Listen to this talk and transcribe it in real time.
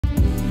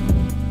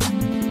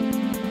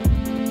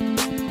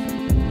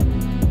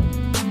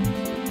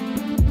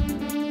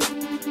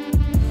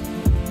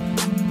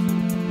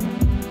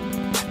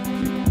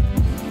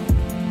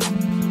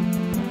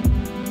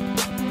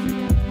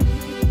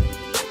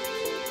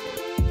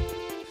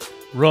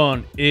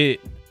Run it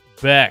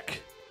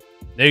back.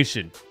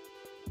 Nation.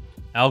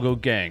 Algo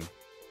gang.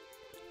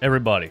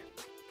 Everybody.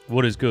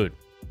 What is good?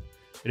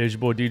 It is your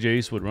boy DJ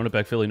Eastwood. Run it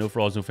back Philly. No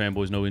frauds, no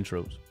fanboys, no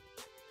intros.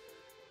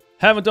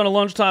 Haven't done a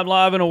lunchtime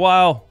live in a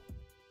while.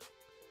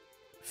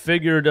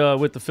 Figured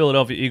with the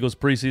Philadelphia Eagles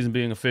preseason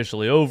being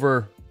officially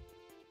over,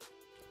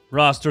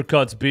 roster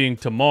cuts being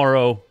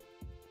tomorrow,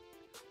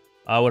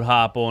 I would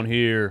hop on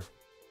here,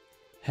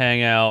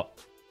 hang out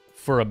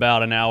for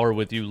about an hour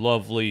with you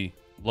lovely,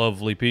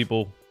 lovely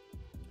people,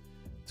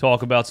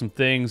 talk about some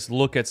things,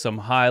 look at some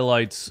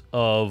highlights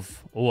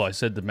of, oh, I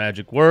said the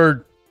magic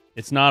word.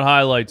 It's not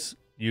highlights,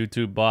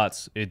 YouTube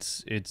bots.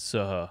 It's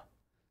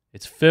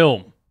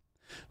film.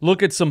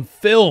 Look at some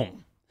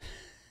film.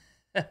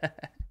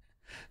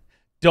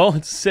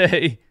 Don't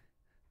say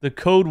the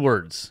code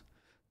words.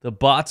 The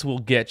bots will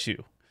get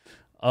you.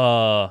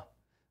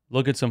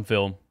 Look at some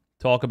film.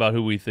 Talk about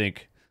who we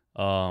think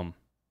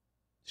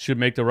should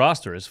make the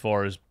roster as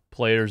far as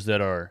players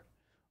that are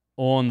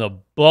on the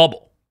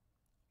bubble,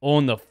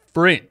 on the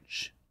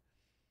fringe.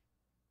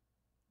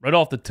 Right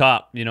off the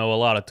top, you know, a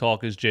lot of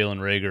talk is Jalen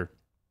Reagor.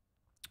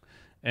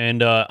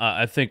 And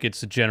I think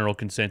it's a general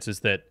consensus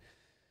that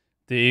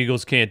the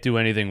Eagles can't do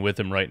anything with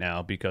him right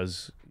now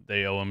because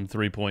they owe him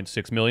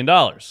 $3.6 million.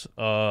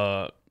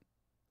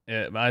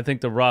 I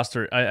think the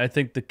roster, I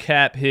think the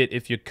cap hit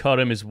if you cut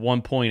him is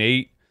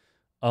 1.8.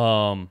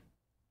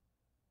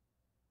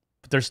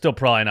 But they're still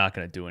probably not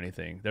going to do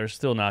anything. They're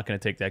still not going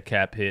to take that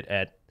cap hit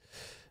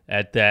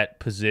at that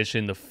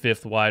position, the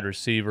fifth wide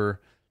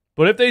receiver.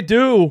 But if they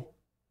do,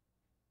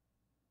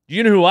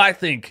 you know who I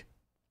think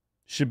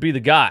should be the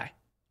guy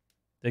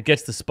that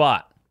gets the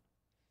spot.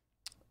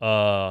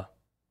 So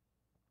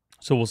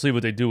we'll see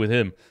what they do with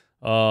him.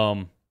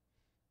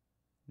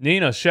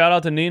 Nina, shout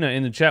out to Nina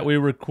in the chat. We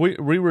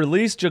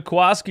released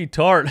Jaquiski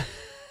Tart.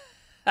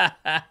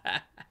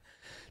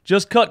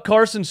 Just cut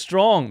Carson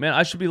Strong. Man,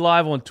 I should be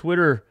live on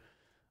Twitter.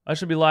 I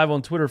should be live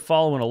on Twitter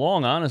following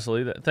along,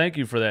 honestly. Thank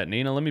you for that,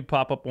 Nina. Let me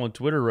pop up on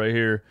Twitter right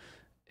here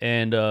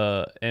and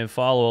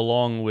follow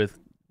along with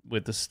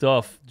the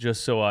stuff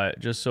just so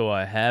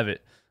I have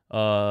it.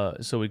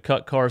 So we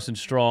cut Carson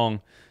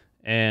Strong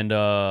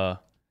and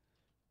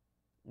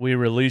we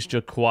released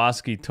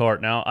Jaquiski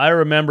Tart. Now, I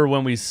remember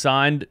when we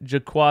signed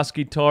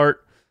Jaquiski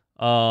Tart,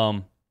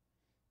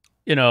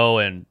 you know,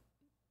 and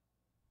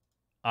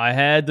I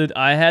had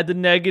the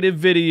negative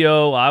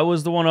video. I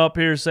was the one up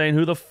here saying,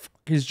 who the f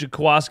is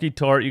Jaquiski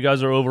Tart? You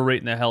guys are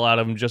overrating the hell out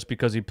of him just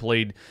because he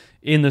played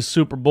in the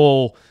Super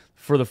Bowl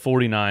for the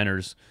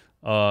 49ers.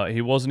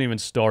 He wasn't even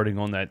starting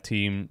on that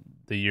team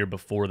the year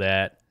before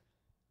that.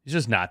 He's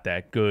just not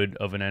that good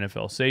of an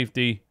NFL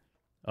safety.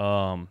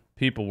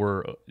 People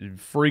were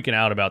freaking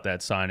out about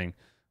that signing.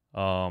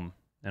 And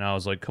I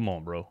was like, come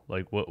on, bro.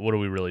 Like, what are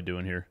we really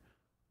doing here?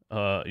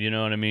 You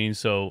know what I mean?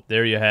 So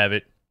there you have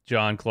it.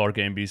 John Clark,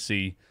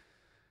 NBC.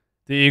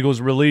 The Eagles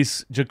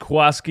release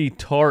Jaquiski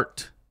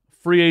Tart.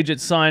 Free agent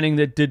signing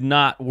that did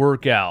not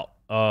work out.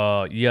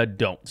 You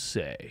don't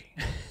say.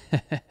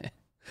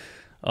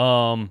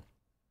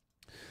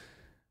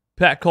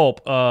 Pat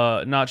Culp,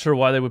 not sure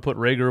why they would put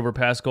Reagor over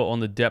Pascal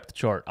on the depth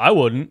chart. I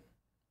wouldn't.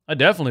 I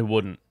definitely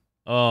wouldn't.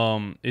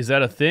 Is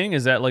that a thing?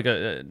 Is that like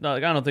I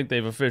don't think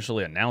they've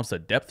officially announced a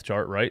depth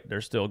chart, right?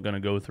 They're still going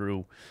to go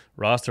through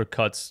roster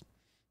cuts.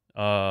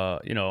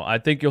 You know, I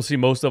think you'll see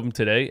most of them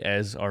today,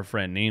 as our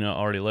friend Nina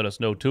already let us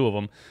know 2 of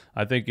them.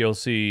 I think you'll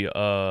see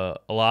a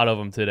lot of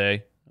them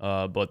today,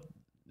 but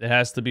it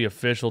has to be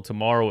official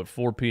tomorrow at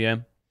 4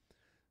 p.m.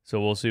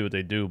 So we'll see what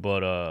they do.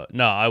 But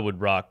no, I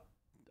would rock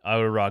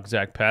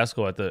Zach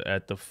Pascal at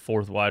the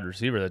 4th wide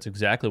receiver. That's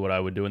exactly what I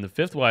would do. And the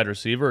 5th wide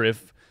receiver,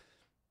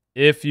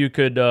 if you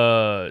could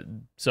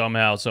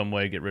somehow, some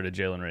way get rid of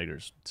Jalen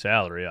Reagor's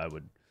salary,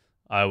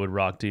 I would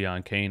rock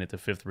Deon Cain at the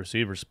 5th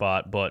receiver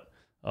spot. But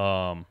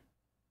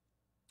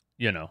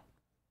you know,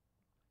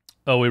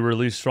 we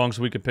released Strong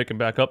so we could pick him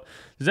back up.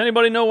 Does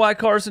anybody know why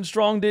Carson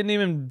Strong didn't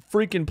even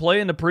freaking play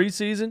in the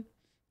preseason?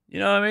 You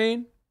know what I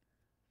mean?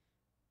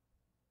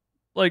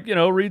 Like, you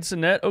know, Reed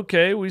Sinnett,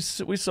 okay, we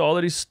saw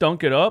that he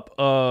stunk it up.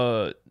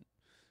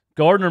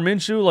 Gardner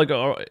Minshew, like,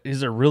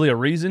 is there really a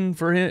reason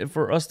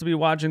for us to be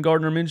watching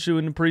Gardner Minshew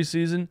in the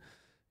preseason?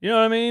 You know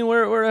what I mean?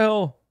 Where the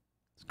hell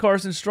is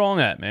Carson Strong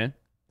at, man?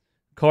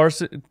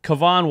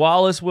 Kavon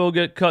Wallace will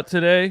get cut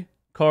today.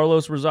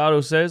 Carlos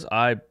Rosado says.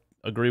 I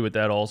agree with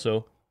that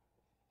also.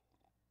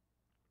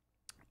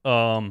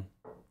 You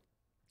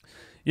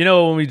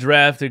know, when we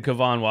drafted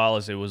Kavon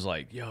Wallace, it was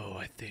like, yo,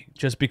 I think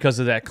just because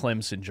of that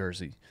Clemson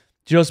jersey,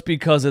 just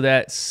because of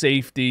that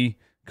safety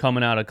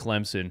coming out of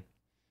Clemson,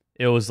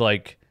 it was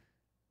like,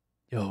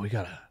 yo, we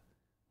got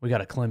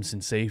a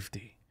Clemson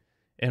safety.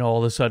 And all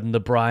of a sudden the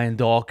Brian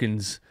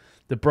Dawkins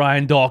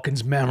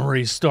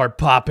memories start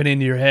popping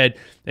into your head,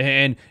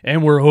 and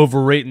we're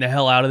overrating the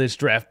hell out of this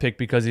draft pick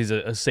because he's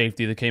a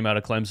safety that came out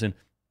of Clemson.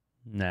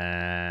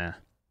 Nah.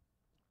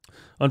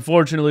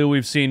 Unfortunately,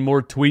 we've seen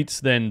more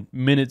tweets than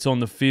minutes on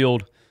the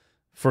field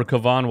for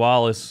Kavon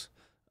Wallace.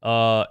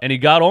 And he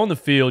got on the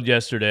field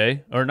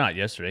yesterday, or not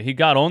yesterday. He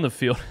got on the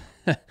field.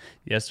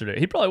 yesterday.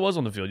 He probably was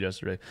on the field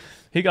yesterday.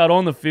 He got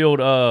on the field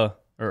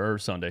or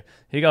Sunday.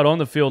 He got on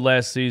the field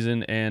last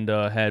season and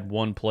had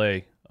one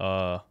play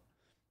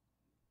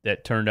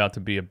that turned out to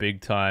be a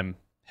big-time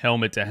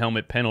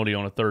helmet-to-helmet penalty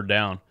on a third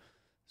down.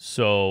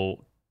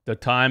 So the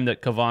time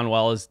that Kavon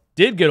Wallace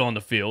did get on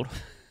the field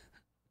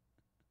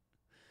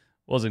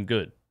wasn't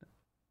good.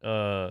 You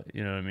know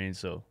what I mean?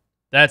 So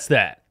that's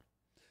that.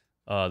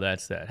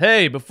 That's that.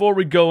 Hey, before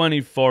we go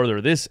any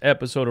farther, this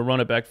episode of Run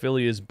It Back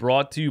Philly is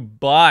brought to you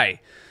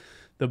by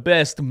the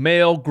best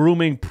male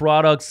grooming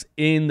products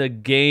in the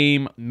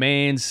game,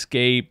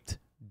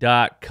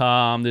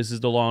 Manscaped.com. This is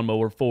the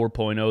Lawnmower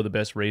 4.0, the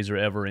best razor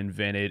ever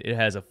invented. It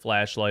has a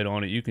flashlight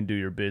on it. You can do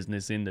your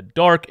business in the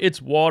dark.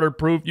 It's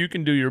waterproof. You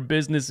can do your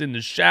business in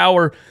the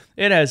shower.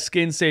 It has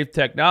skin-safe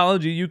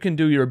technology. You can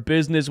do your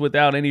business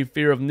without any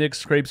fear of nicks,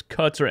 scrapes,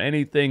 cuts, or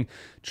anything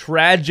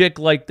tragic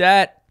like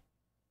that.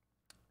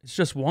 It's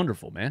just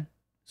wonderful, man.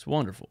 It's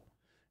wonderful.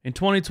 In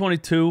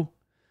 2022,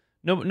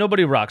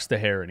 nobody rocks the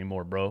hair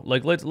anymore, bro.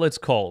 Like, let's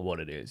call it what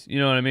it is. You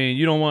know what I mean?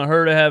 You don't want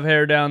her to have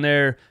hair down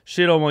there.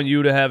 She don't want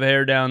you to have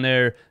hair down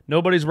there.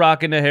 Nobody's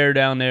rocking the hair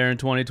down there in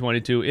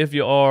 2022. If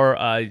you are,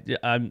 I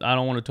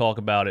don't want to talk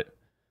about it.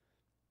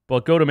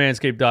 But go to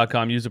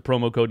manscaped.com. Use the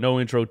promo code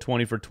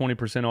NOINTRO20 for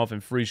 20% off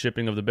and free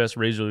shipping of the best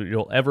razor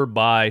you'll ever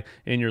buy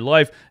in your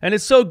life. And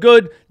it's so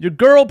good, your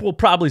girl will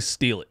probably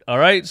steal it, all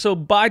right? So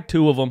buy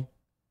 2 of them.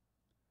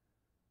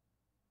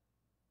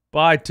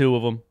 Buy 2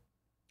 of them.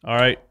 All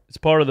right. It's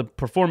part of the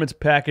performance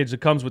package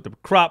that comes with the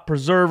crop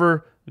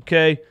preserver.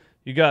 Okay.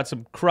 You got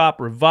some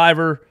crop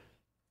reviver.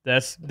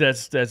 That's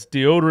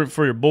deodorant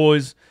for your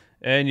boys.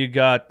 And you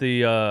got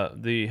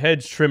the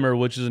hedge trimmer,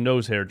 which is a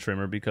nose hair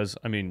trimmer, because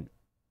I mean,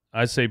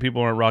 I say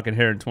people aren't rocking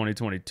hair in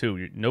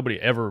 2022. Nobody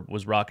ever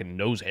was rocking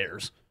nose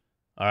hairs.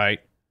 All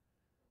right.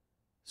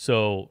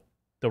 So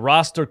the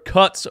roster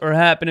cuts are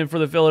happening for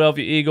the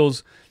Philadelphia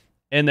Eagles,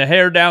 and the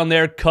hair down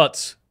there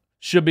cuts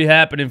should be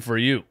happening for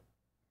you.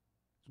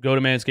 Go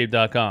to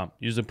manscaped.com.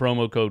 Use the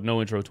promo code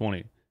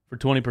NOINTRO20 for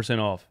 20%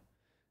 off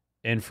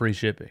and free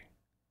shipping.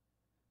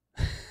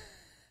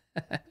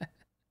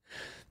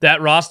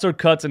 That roster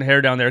cuts and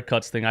hair down there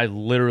cuts thing I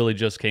literally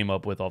just came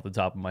up with off the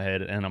top of my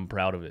head, and I'm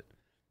proud of it.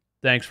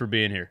 Thanks for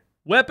being here.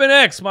 Weapon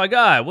X, my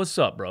guy. What's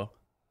up, bro?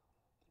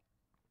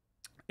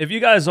 If you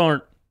guys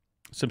aren't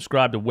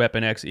subscribed to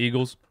Weapon X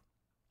Eagles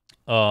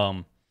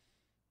on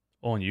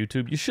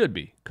YouTube, you should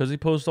be, because he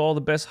posts all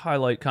the best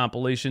highlight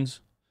compilations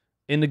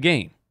in the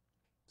game.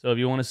 So if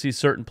you want to see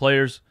certain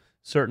players,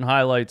 certain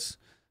highlights,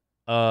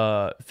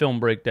 film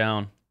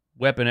breakdown,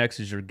 Weapon X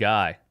is your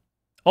guy.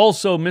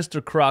 Also, Mr.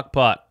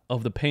 Crockpot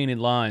of the Painted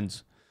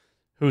Lines,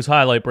 whose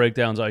highlight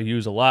breakdowns I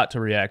use a lot to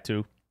react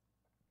to.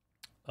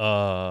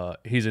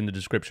 He's in the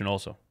description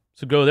also.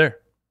 So go there.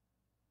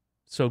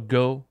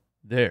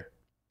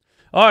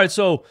 All right,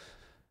 so,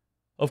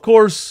 of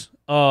course,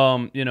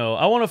 you know,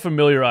 I want to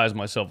familiarize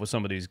myself with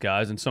some of these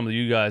guys and some of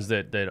you guys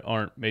that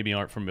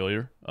aren't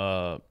familiar.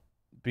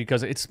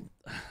 Because it's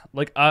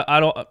like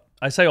I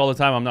say all the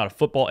time I'm not a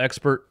football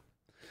expert,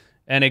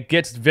 and it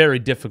gets very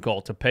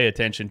difficult to pay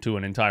attention to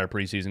an entire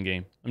preseason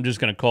game. I'm just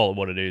going to call it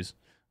what it is.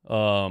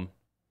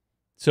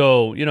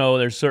 So, you know,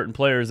 there's certain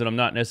players that I'm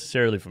not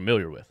necessarily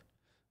familiar with.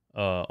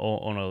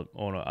 On a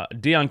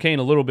Deon Cain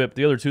a little bit, but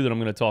the other 2 that I'm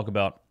going to talk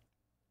about,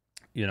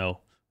 you know,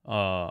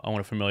 I want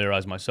to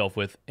familiarize myself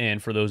with,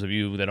 and for those of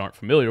you that aren't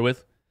familiar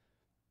with,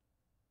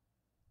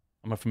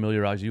 I'm going to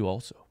familiarize you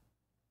also.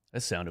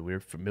 That sounded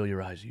weird.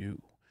 Familiarize you.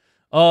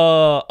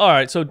 All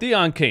right, so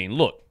Deon Cain,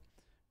 look,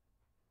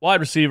 wide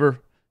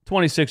receiver,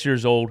 26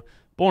 years old,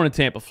 born in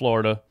Tampa,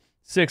 Florida,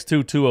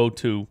 6'2",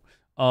 202,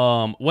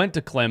 went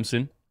to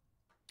Clemson,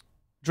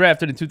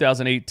 drafted in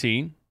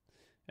 2018,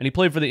 and he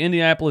played for the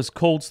Indianapolis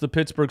Colts, the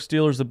Pittsburgh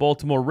Steelers, the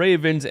Baltimore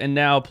Ravens, and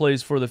now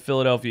plays for the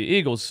Philadelphia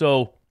Eagles.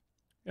 So,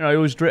 you know, he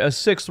was a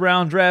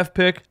 6th-round draft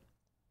pick,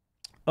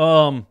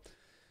 and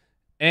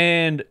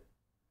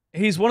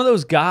he's one of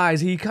those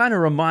guys, he kind of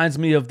reminds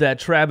me of that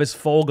Travis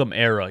Fulgham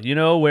era, you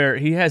know, where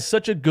he has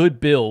such a good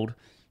build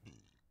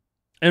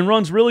and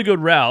runs really good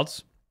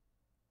routes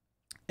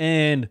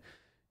and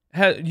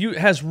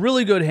has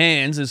really good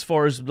hands as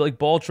far as like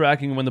ball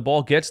tracking when the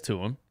ball gets to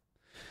him.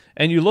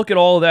 And you look at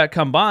all of that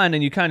combined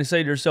and you kind of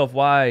say to yourself,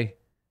 why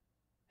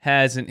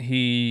hasn't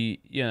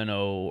he, you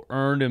know,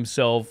 earned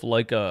himself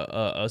like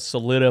a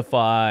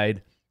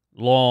solidified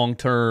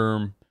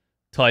long-term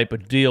type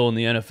of deal in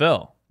the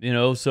NFL? You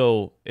know,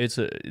 so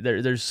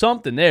there's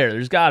something there.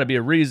 There's got to be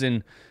a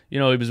reason. You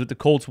know, he was with the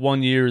Colts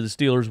 1 year, the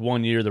Steelers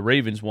 1 year, the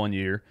Ravens 1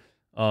 year.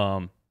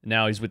 Now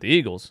he's with the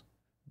Eagles.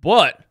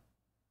 But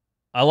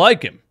I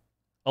like him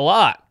a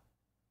lot,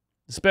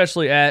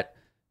 especially at,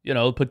 you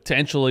know,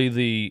 potentially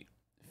the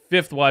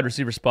 5th wide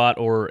receiver spot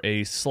or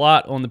a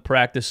slot on the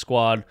practice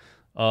squad.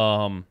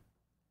 You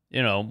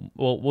know,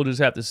 we'll just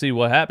have to see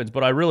what happens.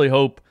 But I really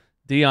hope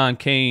Deon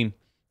Cain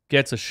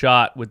gets a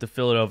shot with the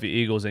Philadelphia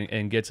Eagles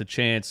and gets a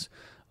chance.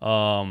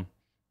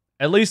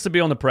 At least to be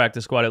on the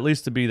practice squad, at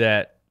least to be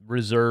that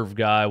reserve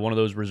guy, one of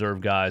those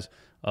reserve guys.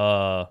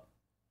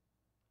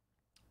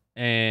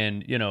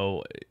 And, you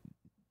know,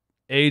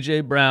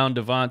 A.J. Brown,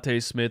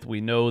 Devontae Smith,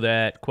 we know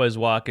that. Quez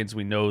Watkins,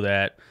 we know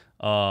that.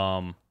 Who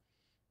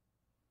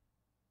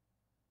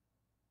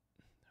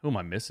am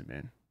I missing,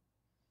 man?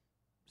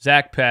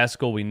 Zach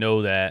Pascal, we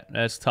know that.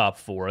 That's top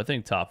 4. I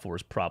think top 4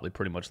 is probably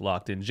pretty much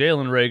locked in.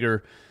 Jalen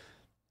Reagor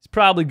is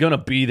probably going to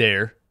be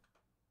there,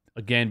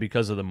 again,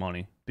 because of the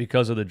money,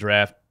 because of the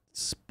draft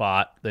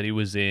spot that he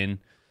was in.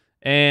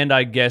 And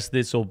I guess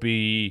this will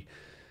be,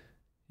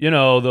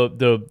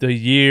 the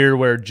year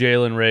where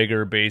Jalen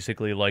Reagor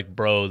basically like,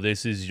 bro,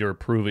 this is your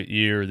prove it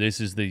year. This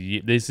is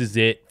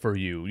it for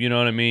you. You know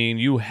what I mean?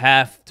 You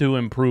have to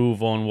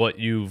improve on what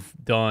you've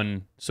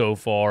done so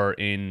far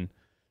in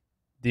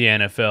the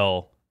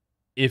NFL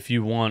if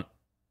you want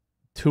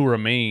to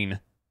remain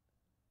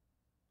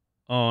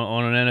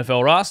on an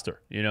NFL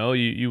roster.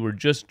 You were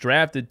just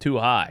drafted too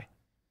high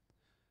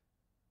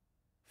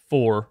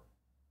for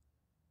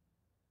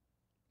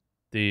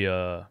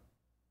the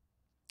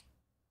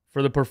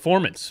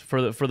performance,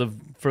 for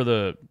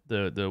the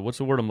what's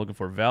the word I'm looking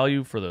for?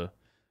 Value, for the,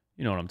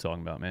 you know what I'm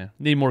talking about, man.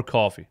 Need more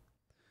coffee.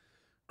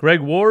 Greg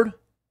Ward.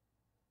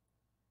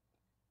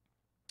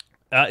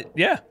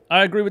 Yeah,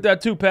 I agree with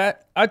that too,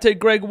 Pat. I take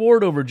Greg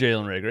Ward over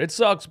Jalen Reagor. It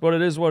sucks, but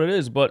it is what it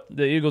is. But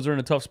the Eagles are in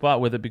a tough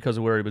spot with it because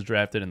of where he was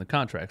drafted in the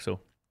contract. So,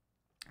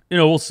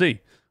 we'll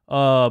see.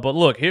 But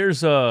look, here.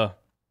 Shout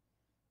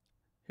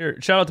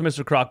out to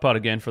Mr. Crockpot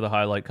again for the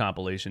highlight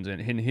compilations,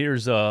 and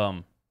here's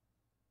Deon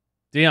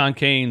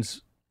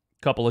Cain's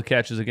couple of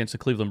catches against the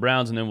Cleveland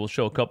Browns, and then we'll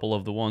show a couple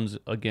of the ones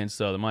against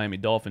the Miami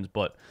Dolphins.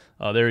 But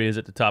there he is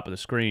at the top of the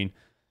screen.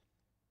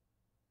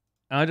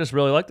 I just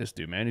really like this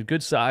dude, man. He's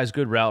good size,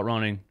 good route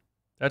running.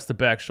 That's the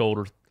back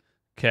shoulder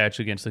catch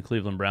against the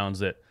Cleveland Browns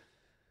that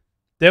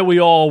we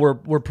all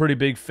were pretty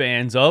big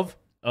fans of.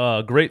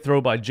 Great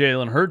throw by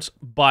Jalen Hurts,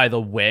 by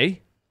the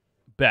way.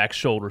 Back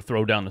shoulder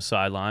throw down the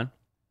sideline.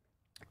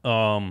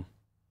 And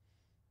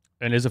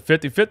it's a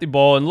 50-50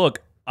 ball. And look,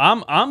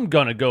 I'm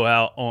gonna go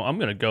out. I'm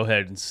gonna go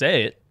ahead and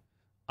say it.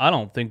 I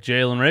don't think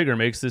Jalen Reagor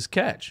makes this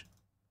catch.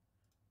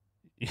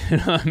 You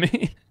know what I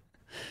mean?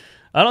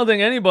 I don't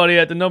think anybody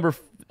at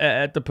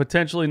the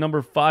potentially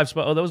number 5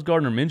 spot. Oh, that was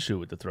Gardner Minshew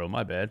with the throw.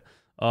 My bad.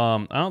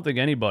 I don't think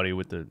anybody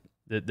with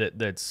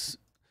that's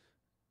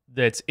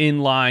in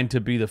line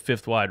to be the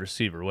 5th wide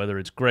receiver, whether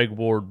it's Greg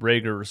Ward,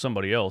 Reagor, or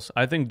somebody else.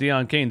 I think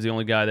Deon Cain's the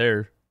only guy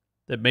there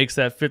that makes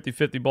that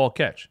 50-50 ball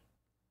catch.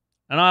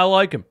 And I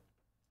like him.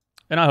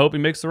 And I hope he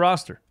makes the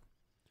roster.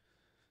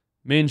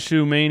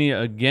 Minshew mania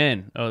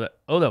again. Oh,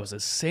 that was the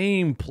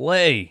same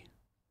play.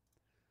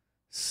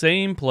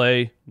 Same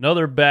play.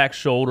 Another back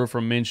shoulder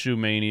from Minshew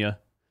mania.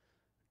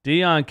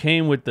 Deon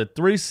Cain with the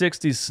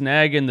 360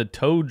 snag and the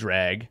toe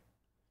drag.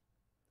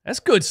 That's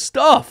good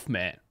stuff,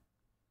 man.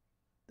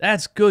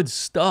 That's good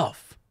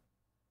stuff.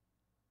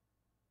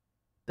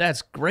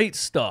 That's great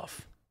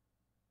stuff.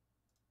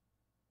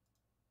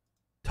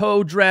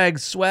 Toe drag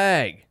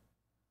swag.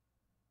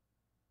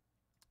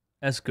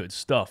 That's good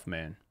stuff,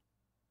 man.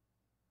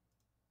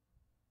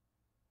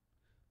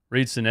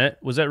 Reed Sinnett.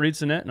 Was that Reed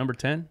Sinnett, number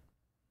 10?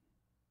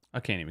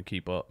 I can't even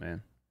keep up,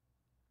 man.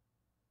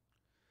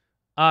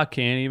 I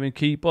can't even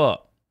keep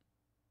up.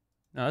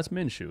 No, that's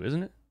Minshew,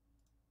 isn't it?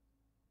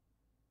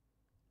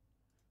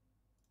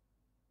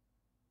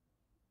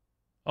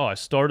 Oh, I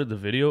started the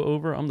video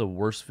over? I'm the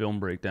worst film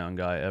breakdown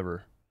guy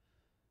ever.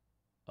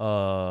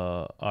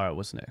 All right,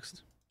 what's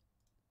next?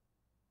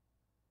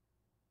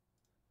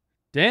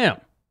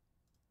 Damn.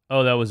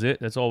 Oh, that was it?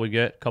 That's all we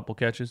get? Couple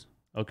catches?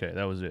 Okay,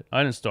 that was it.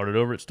 I didn't start it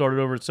over. It started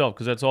over itself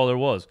because that's all there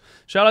was.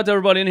 Shout out to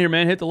everybody in here,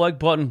 man. Hit the like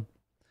button.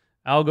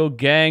 Algo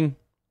gang.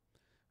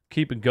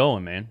 Keep it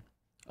going, man.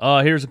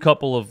 Here's a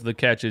couple of the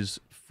catches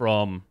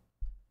from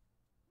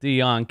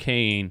Deon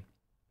Cain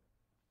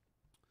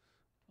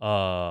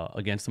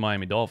against the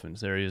Miami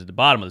Dolphins. There he is at the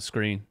bottom of the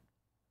screen.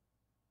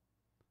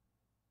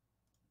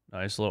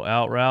 Nice little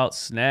out route.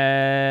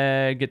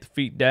 Snag. Get the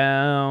feet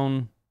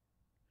down.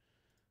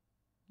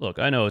 Look,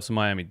 I know it's the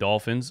Miami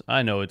Dolphins.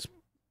 I know it's,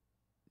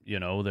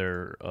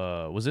 their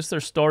was this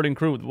their starting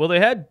crew? Well, they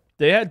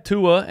had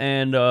Tua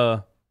and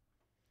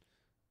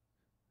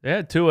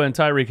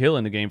Tyreek Hill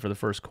in the game for the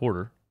first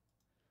quarter.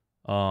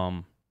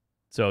 So,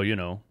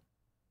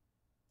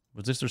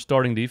 was this their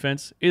starting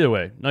defense? Either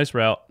way, nice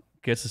route,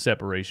 gets the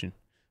separation,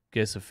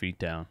 gets the feet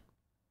down.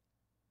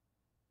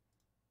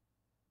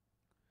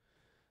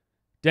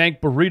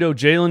 Dank Burrito,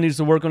 Jalen needs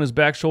to work on his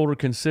back shoulder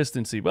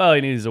consistency. Well, he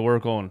needs to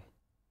work on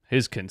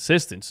his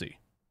consistency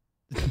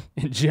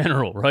in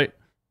general, right?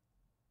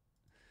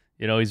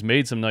 He's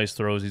made some nice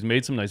throws. He's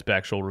made some nice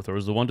back shoulder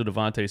throws. The one to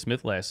Devontae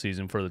Smith last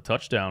season for the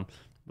touchdown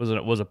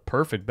was a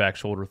perfect back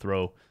shoulder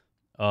throw.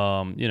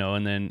 And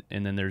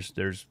then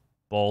there's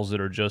balls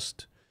that are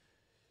just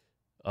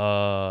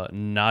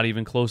not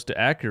even close to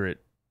accurate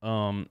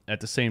at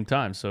the same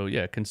time. So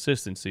yeah,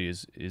 consistency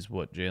is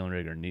what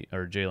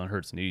Jalen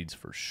Hurts needs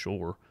for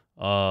sure.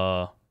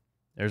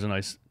 There's a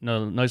nice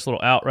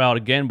little out route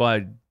again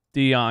by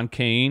Deon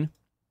Cain.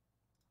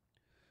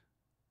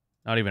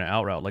 Not even an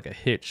out route, like a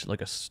hitch,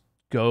 like a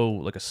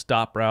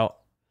stop route.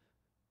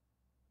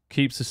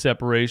 Keeps the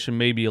separation,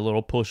 maybe a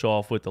little push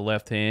off with the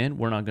left hand.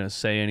 We're not going to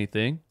say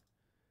anything.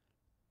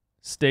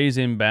 Stays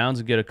in bounds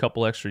and get a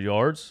couple extra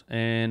yards.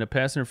 And a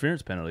pass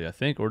interference penalty, I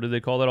think. Or did they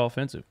call that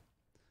offensive?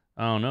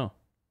 I don't know.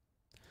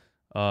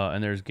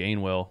 And there's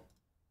Gainwell.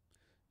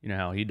 You know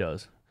how he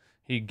does.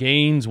 He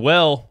gains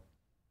well.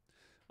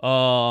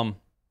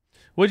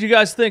 What'd you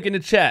guys think in the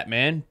chat,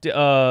 man?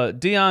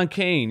 Deon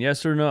Cain,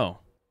 yes or no?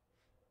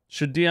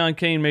 Should Deon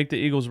Cain make the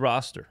Eagles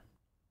roster?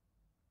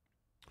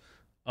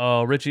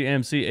 Richie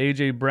MC,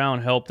 A.J.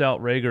 Brown helped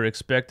out Rager.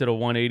 Expected a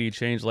 180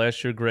 change.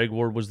 Last year, Greg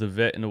Ward was the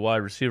vet in the wide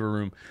receiver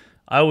room.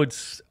 I would...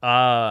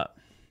 I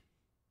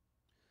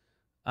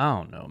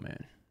don't know,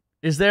 man.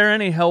 Is there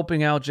any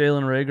helping out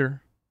Jalen Rager?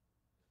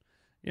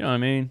 You know what I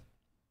mean?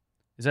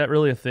 Is that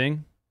really a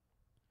thing?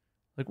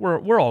 Like,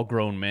 we're all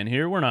grown men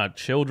here. We're not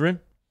children.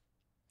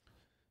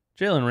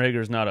 Jalen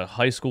Rager's not a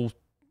high school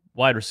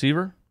wide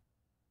receiver.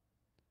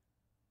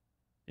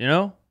 You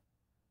know?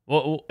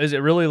 Well, is it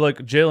really like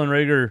Jalen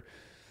Rager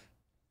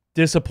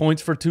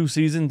disappoints for 2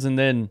 seasons and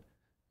then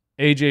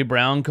A.J.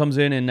 Brown comes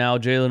in and now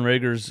Jalen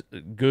Rager's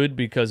good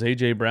because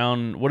A.J.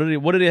 Brown, what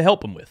did he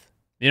help him with?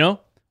 You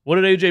know? What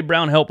did A.J.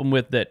 Brown help him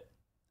with that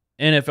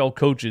NFL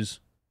coaches,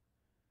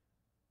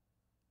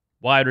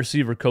 wide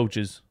receiver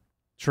coaches,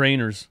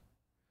 trainers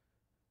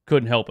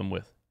couldn't help him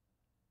with?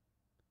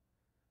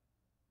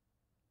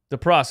 The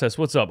process,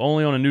 what's up?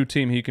 Only on a new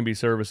team he can be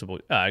serviceable.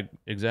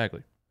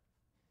 Exactly.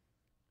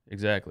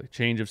 Exactly.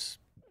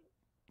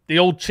 The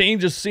old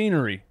change of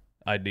scenery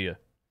idea.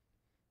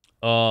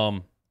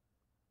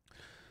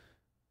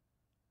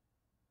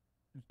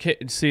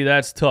 See,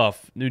 that's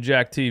tough. New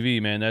Jack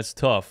TV, man, that's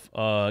tough.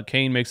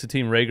 Cain makes the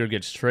team. Rager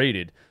gets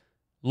traded.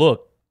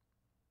 Look,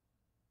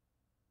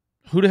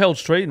 who the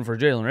hell's trading for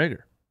Jalen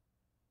Rager?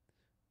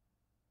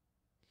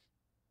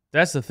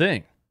 That's the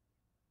thing.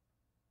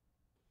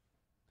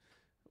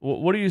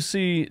 What do you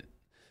see?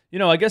 You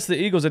know, I guess the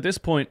Eagles at this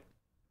point,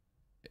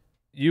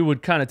 you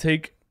would kind of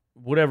take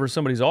whatever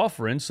somebody's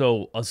offering.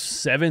 So a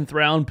 7th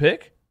round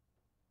pick?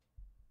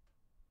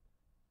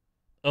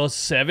 A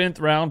 7th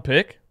round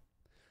pick?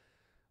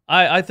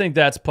 I think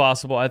that's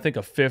possible. I think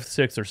a 5th,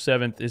 6th, or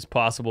 7th is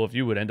possible. If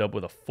you would end up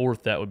with a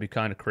 4th, that would be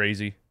kind of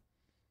crazy.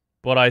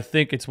 But I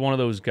think it's one of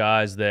those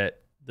guys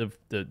that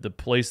the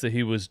place that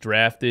he was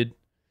drafted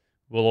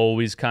will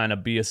always kind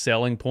of be a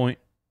selling point,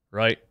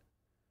 right?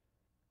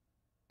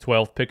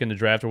 12th pick in the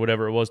draft or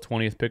whatever it was,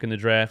 20th pick in the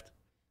draft.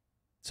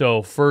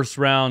 So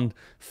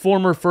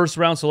former first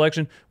round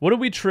selection. What did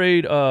we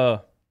trade? I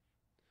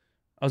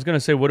was going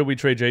to say, what did we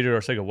trade J.J.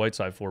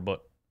 Arcega-Whiteside for?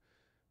 But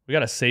we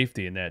got a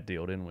safety in that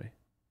deal, didn't we?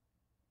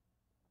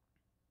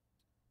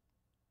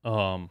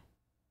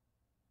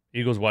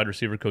 Eagles wide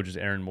receiver coach is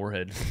Aaron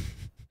Moorhead.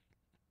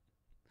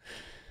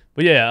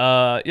 But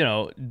yeah, you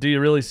know, do you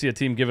really see a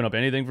team giving up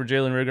anything for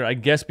Jalen Rager? I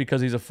guess because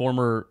he's a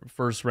former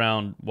first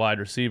round wide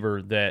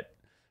receiver that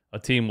a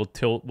team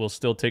will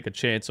still take a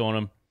chance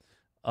on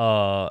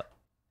him,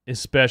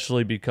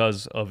 especially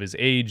because of his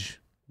age,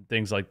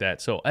 things like that.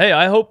 So, hey,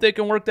 I hope they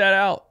can work that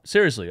out.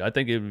 Seriously, I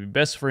think it would be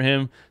best for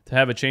him to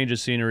have a change of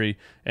scenery,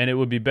 and it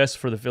would be best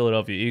for the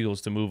Philadelphia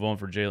Eagles to move on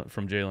from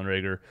Jalen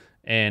Rager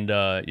and,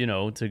 you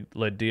know, to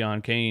let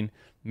Deon Cain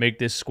make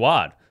this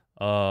squad.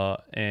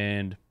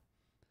 And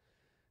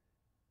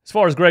as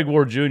far as Greg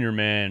Ward Jr.,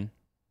 man,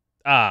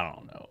 I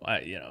don't know.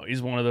 You know,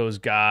 he's one of those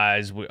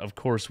guys. Of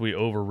course, we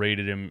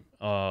overrated him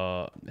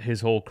his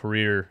whole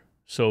career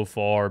so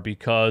far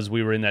because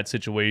we were in that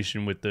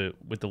situation with the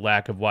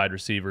lack of wide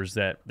receivers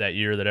that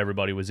year that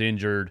everybody was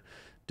injured.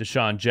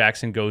 Deshaun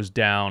Jackson goes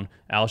down.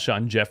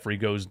 Alshon Jeffrey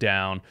goes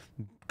down.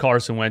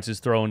 Carson Wentz is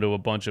thrown to a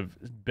bunch of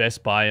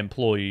Best Buy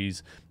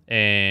employees,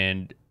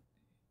 and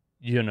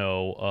you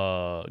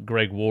know,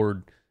 Greg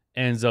Ward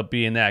ends up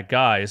being that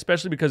guy,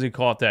 especially because he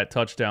caught that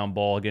touchdown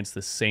ball against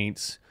the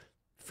Saints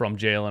from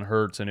Jalen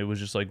Hurts, and it was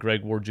just like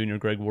Greg Ward Jr.,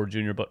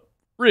 but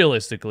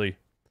realistically,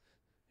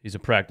 he's a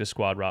practice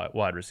squad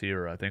wide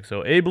receiver, I think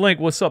so. Abe Link,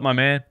 what's up, my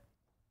man?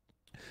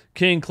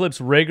 King Clips,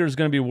 Rager's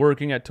going to be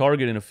working at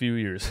Target in a few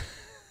years.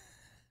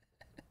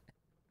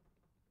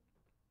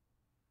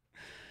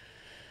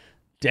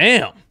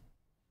 Damn.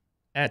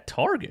 At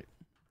Target.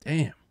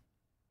 Damn.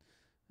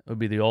 That would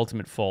be the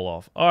ultimate fall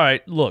off. All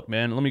right, look,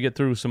 man, let me get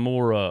through some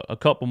more, a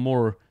couple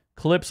more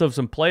clips of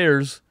some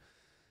players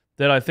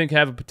that I think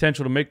have a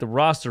potential to make the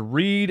roster.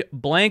 Reed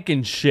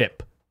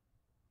Blankenship.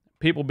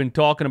 People have been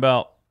talking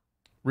about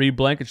Reed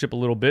Blankenship a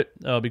little bit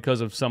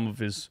because of some of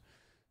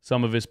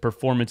his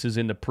performances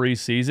in the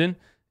preseason,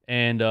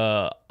 and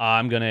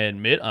I'm going to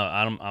admit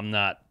I'm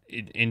not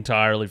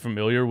entirely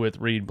familiar with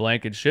Reed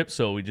Blankenship,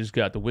 so we just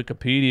got the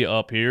Wikipedia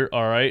up here.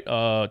 All right,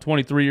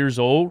 23 years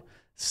old.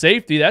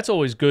 Safety, that's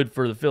always good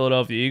for the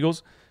Philadelphia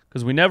Eagles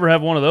because we never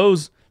have one of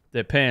those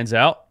that pans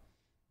out.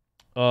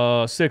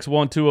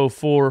 6'1",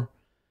 204.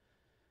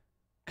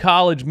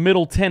 College,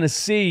 Middle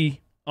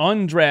Tennessee,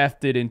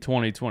 undrafted in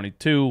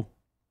 2022.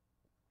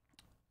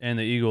 And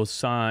the Eagles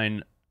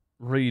sign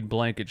Reed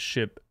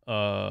Blankenship,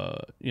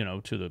 you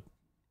know, to the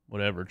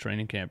whatever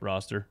training camp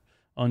roster,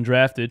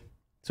 undrafted.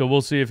 So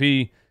we'll see if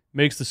he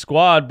makes the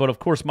squad. But of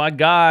course, my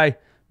guy,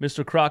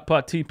 Mr.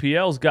 Crockpot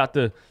TPL's got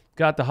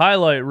the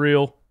highlight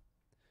reel.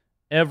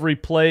 Every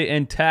play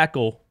and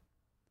tackle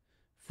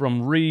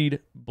from Reed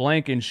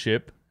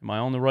Blankenship. Am I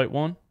on the right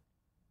one?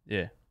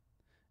 Yeah.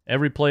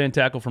 Every play and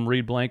tackle from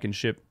Reed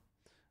Blankenship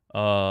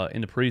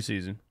in the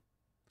preseason.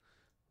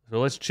 So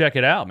let's check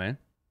it out, man.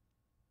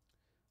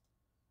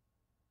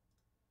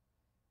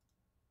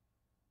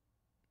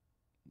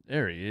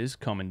 There he is,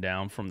 coming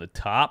down from the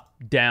top,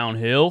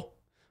 downhill.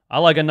 I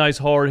like a nice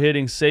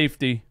hard-hitting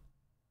safety.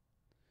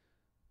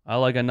 New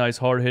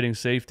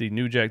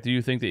Jack, do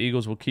you think the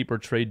Eagles will keep or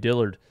trade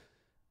Dillard?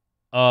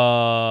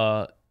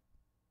 I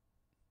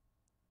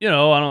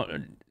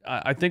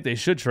think they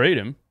should trade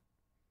him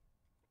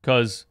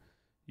because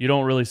you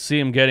don't really see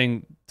him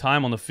getting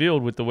time on the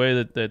field with the way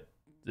that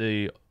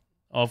the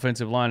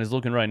offensive line is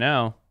looking right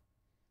now.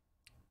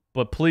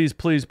 But please,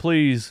 please,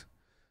 please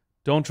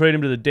don't trade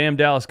him to the damn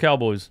Dallas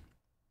Cowboys.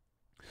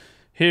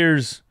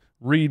 Here's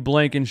Reed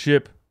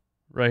Blankenship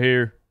right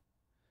here.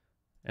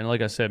 And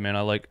like I said, man,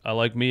 I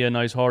like me a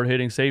nice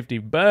hard-hitting safety.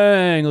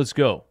 Bang, let's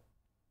go.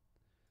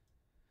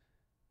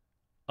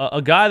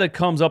 A guy that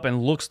comes up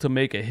and looks to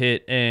make a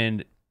hit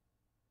and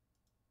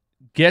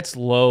gets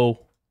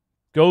low,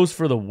 goes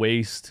for the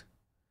waist.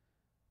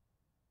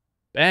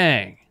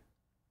 Bang.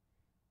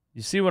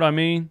 You see what I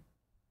mean?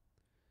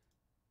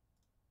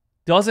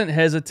 Doesn't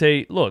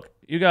hesitate. Look,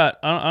 you got,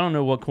 I don't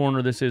know what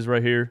corner this is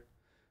right here,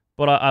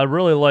 but I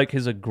really like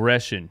his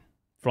aggression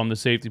from the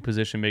safety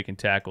position making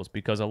tackles,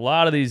 because a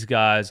lot of these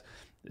guys,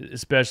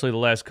 especially the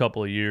last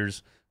couple of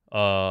years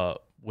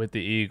with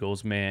the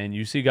Eagles, man,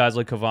 you see guys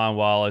like Kavon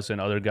Wallace and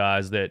other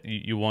guys that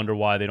you wonder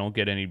why they don't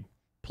get any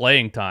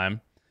playing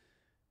time.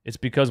 It's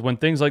because when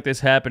things like this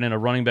happen and a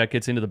running back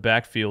gets into the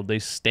backfield, they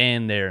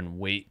stand there and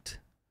wait.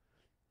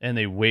 And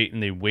they wait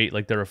and they wait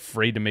like they're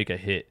afraid to make a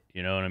hit.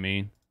 You know what I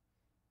mean?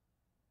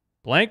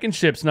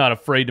 Blankenship's not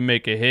afraid to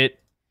make a hit.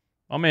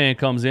 My man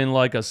comes in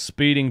like a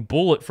speeding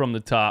bullet from the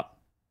top.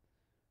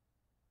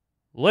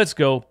 Let's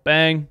go.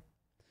 Bang.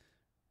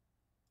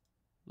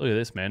 Look at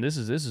this, man. This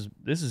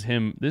is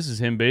him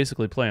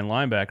basically playing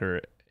linebacker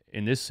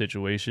in this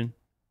situation.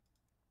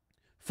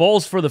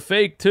 Falls for the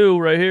fake too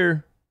right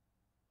here.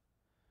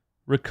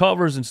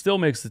 Recovers and still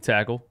makes the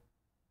tackle.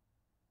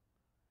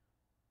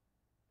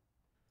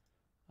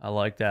 I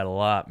like that a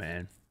lot,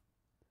 man.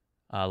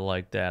 I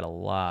like that a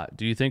lot.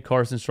 Do you think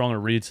Carson Strong or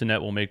Reed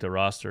Sinnett will make the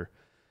roster?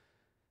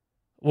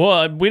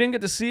 Well, we didn't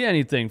get to see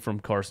anything from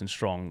Carson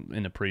Strong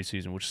in the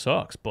preseason, which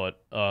sucks.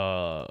 But,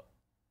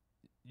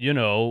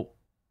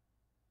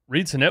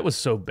 Reed Sinnett was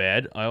so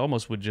bad, I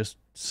almost would just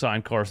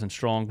sign Carson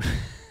Strong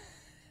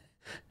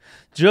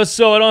just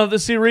so I don't have to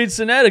see Reed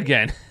Sinnett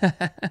again.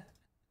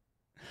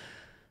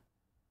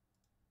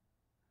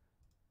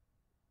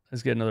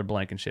 Let's get another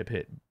Blankenship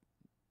hit.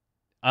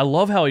 I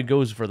love how he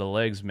goes for the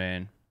legs,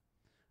 man.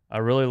 I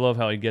really love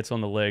how he gets on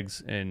the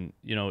legs and,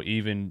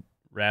 even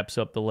wraps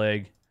up the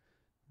leg,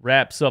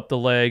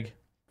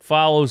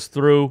 follows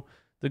through.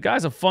 The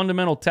guy's a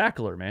fundamental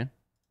tackler, man.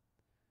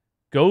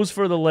 Goes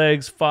for the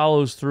legs,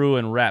 follows through,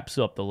 and wraps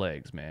up the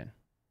legs, man.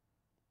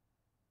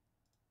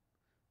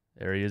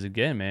 There he is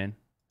again, man.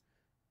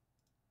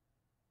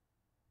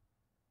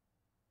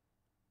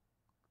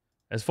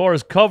 As far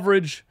as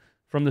coverage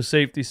from the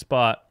safety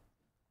spot,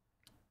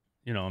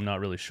 I'm not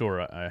really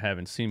sure. I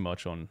haven't seen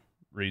much on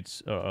Reed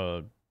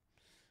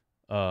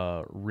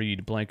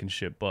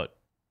Blankenship, but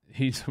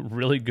he's a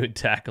really good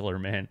tackler,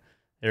 man.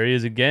 There he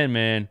is again,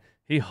 man.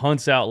 He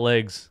hunts out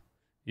legs.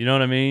 You know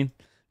what I mean?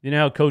 You know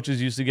how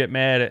coaches used to get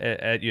mad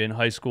at you in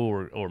high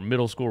school or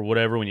middle school or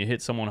whatever when you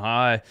hit someone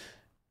high?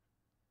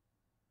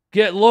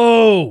 Get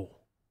low.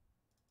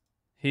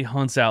 He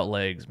hunts out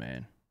legs,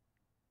 man.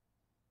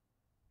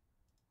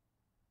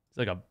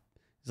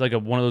 He's like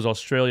one of those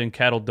Australian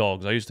cattle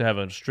dogs. I used to have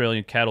an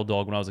Australian cattle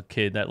dog when I was a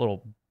kid.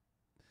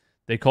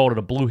 They called it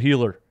a blue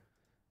heeler.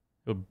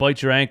 It would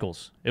bite your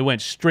ankles. It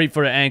went straight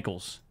for the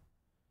ankles.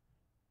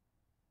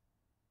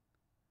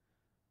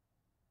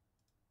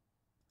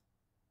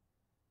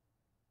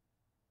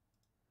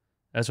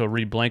 That's what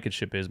Reed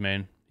Blankenship is,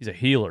 man. He's a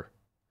healer.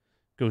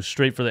 Goes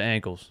straight for the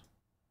ankles.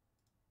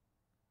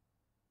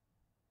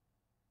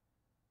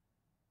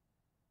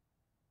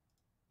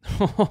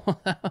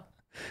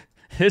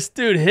 This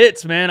dude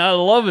hits, man. I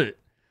love it.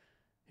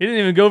 He didn't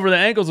even go for the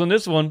ankles on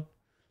this one.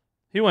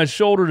 He went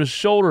shoulder to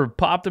shoulder,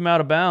 popped him out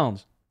of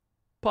bounds.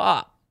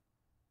 Pop.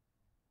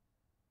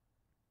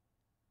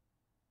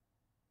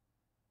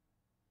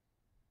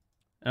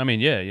 I mean,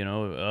 yeah,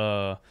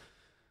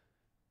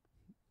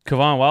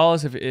 Kavon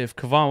Wallace, if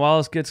Kavon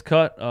Wallace gets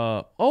cut,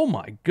 oh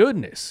my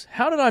goodness.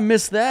 How did I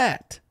miss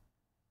that?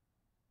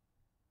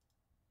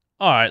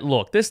 All right,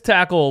 look, this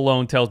tackle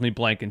alone tells me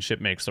Blankenship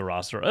makes the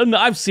roster.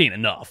 I've seen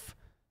enough.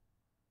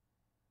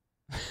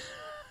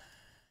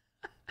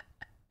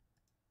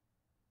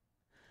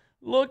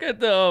 Look at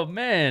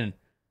man.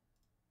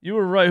 You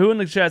were right. Who in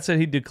the chat said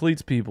he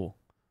decleats people?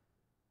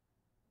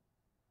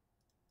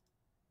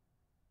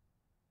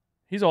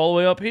 He's all the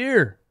way up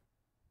here.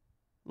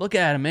 Look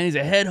at him, man. He's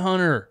a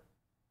headhunter.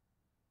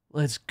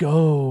 Let's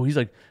go. He's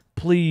like,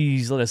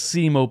 please let a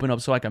seam open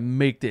up so I can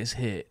make this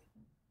hit.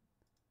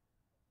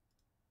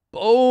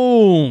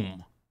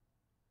 Boom.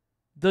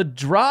 The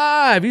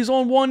drive. He's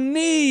on one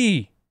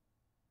knee.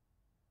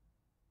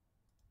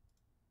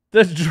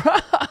 The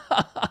drive.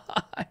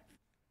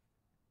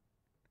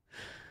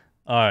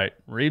 All right.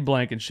 Reed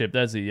Blankenship.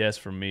 That's a yes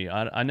from me.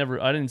 I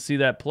didn't see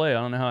that play. I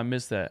don't know how I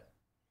missed that.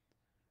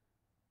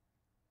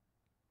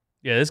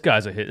 Yeah, this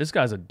guy's a hit. This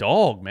guy's a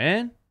dog,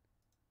 man.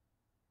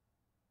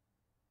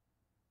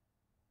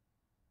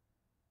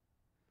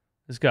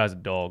 This guy's a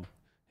dog.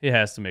 He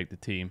has to make the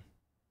team.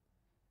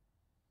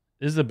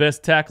 This is the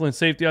best tackling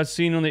safety I've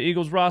seen on the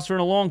Eagles roster in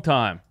a long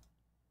time.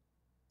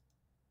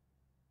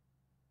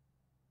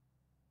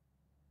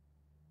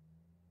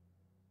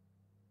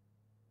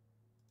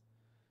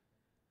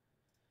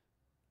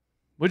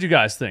 What'd you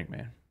guys think,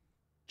 man?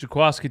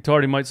 Jaquiski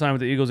Tardy might sign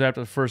with the Eagles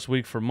after the first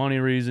week for money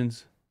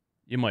reasons.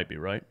 You might be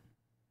right.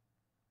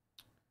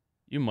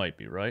 You might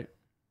be right.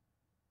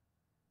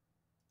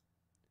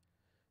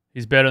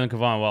 He's better than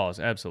Kevon Wallace.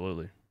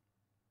 Absolutely.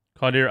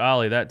 Qadir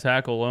Ali, that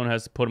tackle alone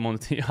has to put him on the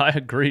team. I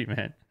agree,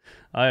 man.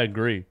 I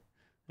agree.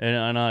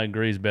 And I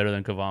agree he's better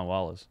than Kevon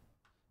Wallace.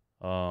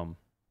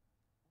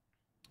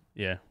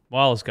 Yeah,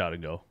 Wallace got to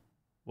go.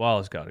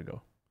 Wallace got to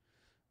go.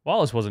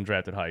 Wallace wasn't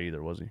drafted high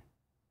either, was he?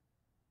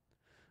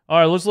 All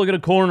right, let's look at a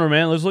corner,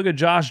 man. Let's look at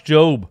Josh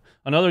Jobe,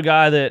 another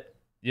guy that,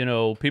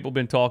 people have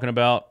been talking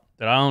about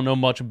that I don't know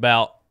much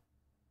about.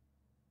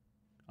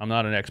 I'm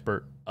not an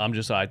expert. I'm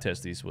just eye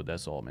test these.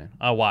 That's all, man.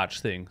 I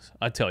watch things.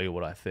 I tell you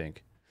what I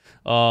think.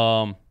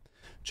 Josh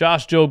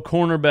Jobe,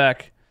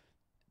 cornerback,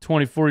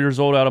 24 years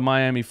old, out of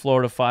Miami,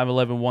 Florida,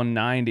 5'11",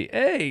 190.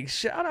 Hey,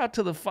 shout out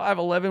to the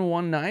 5'11",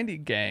 190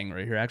 gang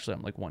right here. Actually,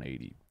 I'm like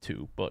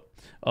 182, but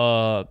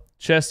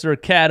Chester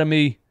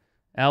Academy,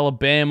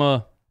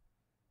 Alabama.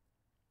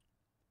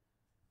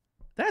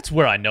 That's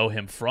where I know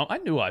him from. I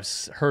knew I've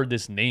heard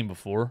this name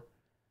before.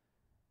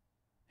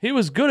 He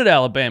was good at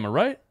Alabama,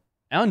 right?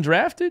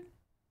 Undrafted?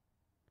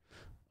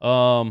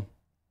 And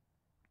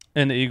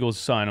the Eagles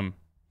sign him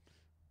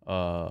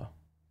to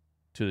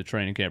the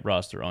training camp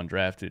roster,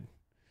 undrafted.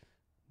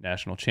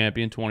 National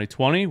champion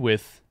 2020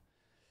 with,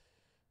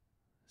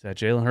 is that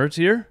Jalen Hurts'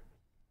 year?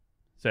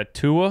 Is that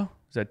Tua?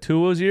 Is that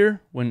Tua's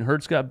year when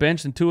Hurts got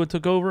benched and Tua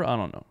took over? I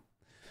don't know.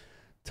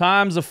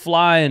 Time's a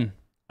flying.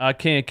 I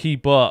can't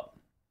keep up.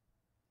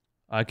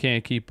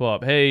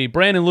 Hey,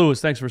 Brandon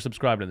Lewis, thanks for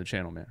subscribing to the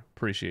channel, man.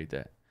 Appreciate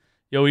that.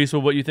 Yo,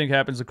 Eastwood, what you think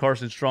happens to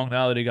Carson Strong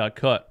now that he got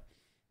cut?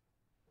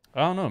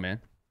 I don't know, man.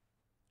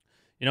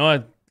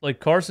 I like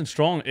Carson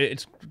Strong.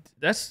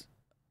 That's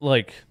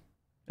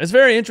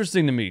very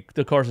interesting to me,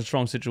 the Carson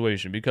Strong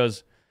situation,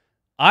 because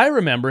I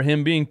remember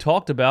him being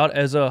talked about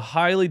as a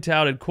highly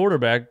touted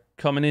quarterback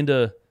coming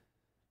into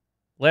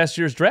last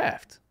year's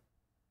draft.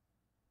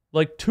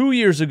 Like 2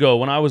 years ago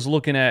when I was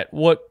looking at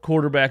what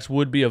quarterbacks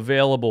would be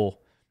available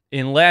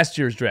in last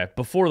year's draft,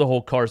 before the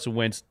whole Carson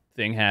Wentz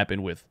thing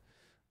happened with,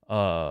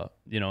 and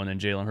then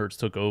Jalen Hurts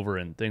took over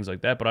and things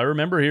like that. But I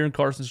remember hearing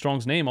Carson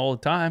Strong's name all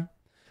the time.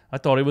 I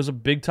thought he was a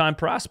big-time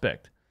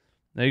prospect.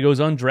 Then he goes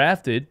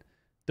undrafted,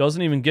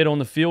 doesn't even get on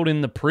the field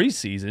in the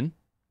preseason.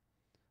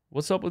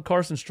 What's up with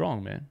Carson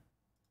Strong, man?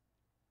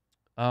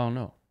 I don't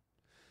know.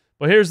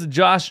 But here's the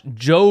Josh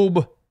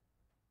Jobe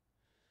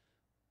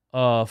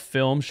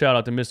film. Shout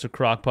out to Mr.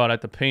 Crockpot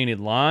at the Painted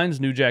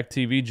Lines. New Jack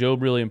TV.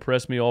 Jobe really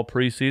impressed me all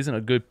preseason.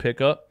 A good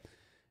pickup.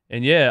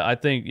 And yeah, I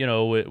think,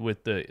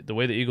 with the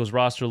way the Eagles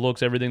roster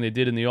looks, everything they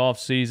did in the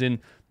offseason,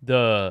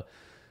 the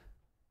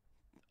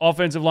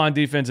offensive line,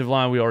 defensive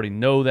line, we already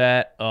know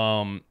that.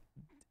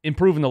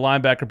 Improving the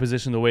linebacker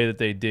position the way that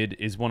they did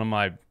is one of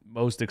my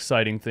most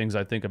exciting things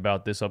I think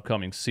about this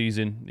upcoming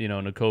season.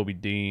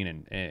 Nakobe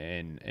Dean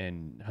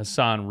and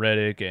Hassan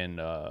Reddick and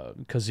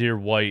Kazir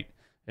White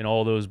and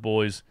all those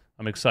boys.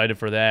 I'm excited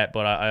for that.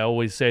 But I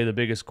always say the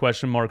biggest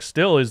question mark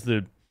still is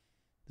the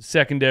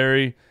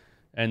secondary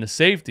and the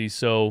safety.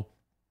 So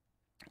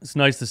it's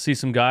nice to see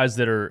some guys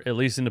that are, at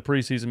least in the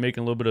preseason,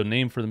 making a little bit of a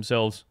name for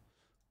themselves.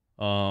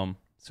 So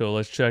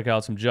let's check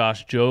out some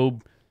Josh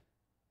Jobe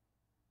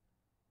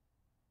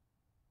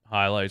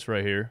highlights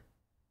right here.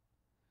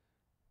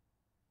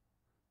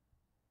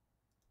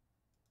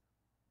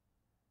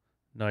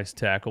 Nice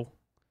tackle.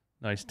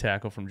 Nice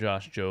tackle from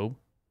Josh Jobe.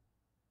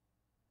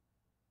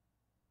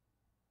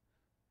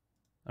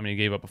 I mean, he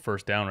gave up a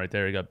first down right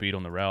there. He got beat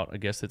on the route. I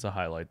guess it's a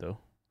highlight, though.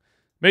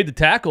 Made the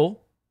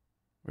tackle.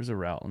 Where's the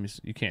route? Let me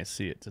see. You can't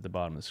see it. It's at the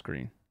bottom of the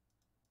screen.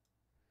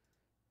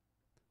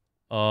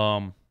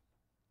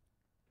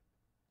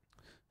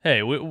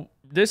 Hey,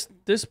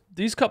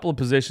 these couple of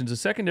positions, the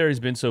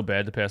secondary's been so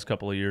bad the past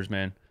couple of years,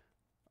 man.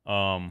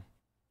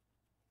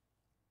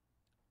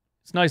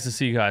 It's nice to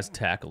see guys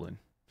tackling.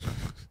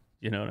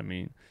 You know what I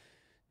mean?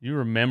 You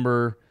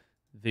remember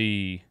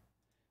the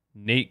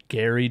Nate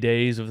Gary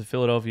days of the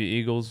Philadelphia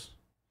Eagles,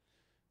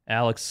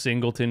 Alex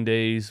Singleton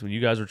days, when you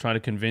guys were trying to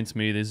convince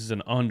me this is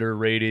an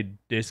underrated,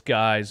 this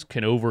guy's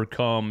can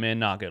overcome, man,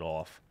 knock it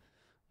off.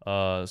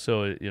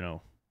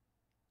 So.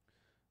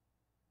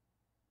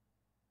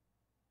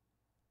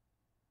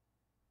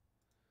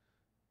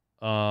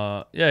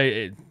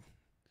 Yeah.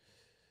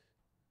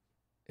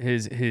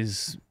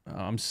 His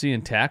I'm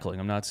seeing tackling.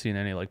 I'm not seeing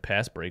any like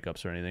pass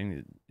breakups or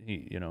anything.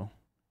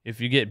 If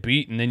you get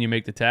beat and then you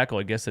make the tackle,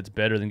 I guess that's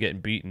better than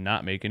getting beat and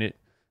not making it.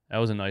 That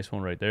was a nice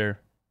one right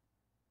there.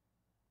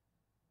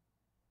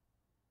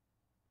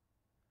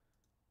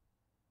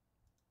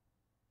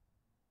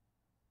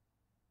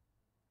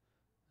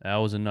 That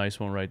was a nice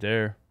one right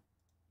there.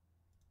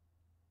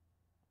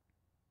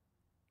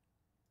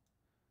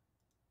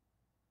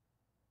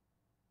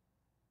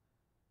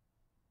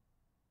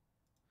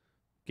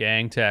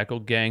 Gang tackle,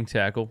 gang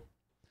tackle.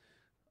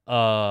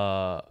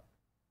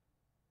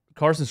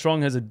 Carson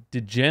Strong has a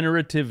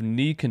degenerative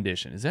knee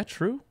condition. Is that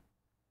true?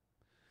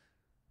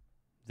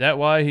 Is that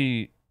why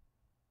he...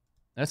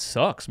 That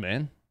sucks,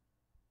 man.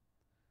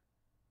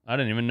 I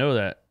didn't even know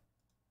that.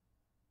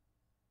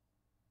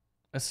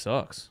 That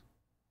sucks.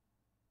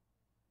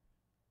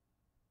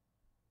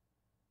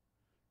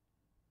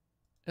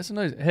 That's a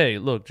nice... Hey,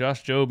 look,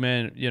 Josh Jobe,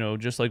 man,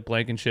 just like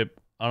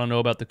Blankenship, I don't know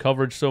about the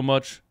coverage so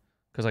much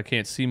because I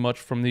can't see much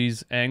from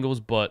these angles,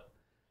 but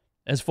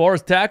as far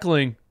as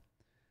tackling,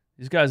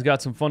 these guys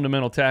got some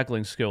fundamental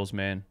tackling skills,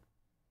 man.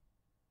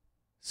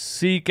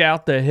 Seek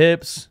out the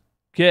hips,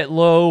 get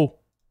low,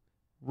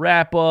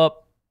 wrap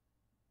up.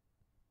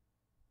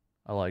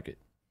 I like it.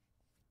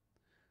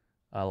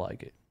 I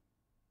like it.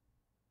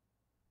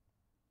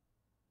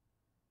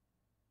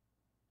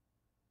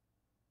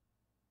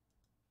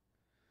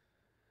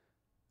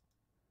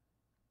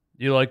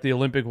 You like the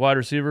Olympic wide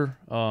receiver,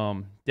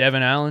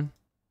 Devin Allen?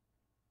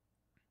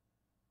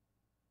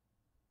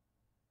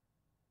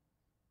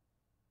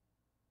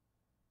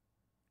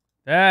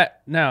 I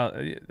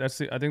think that's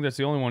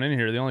the only one in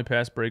here. The only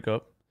pass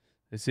breakup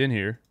that's in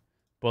here.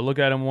 But look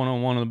at him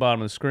one-on-one on the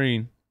bottom of the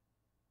screen.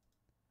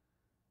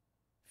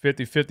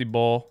 50-50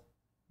 ball.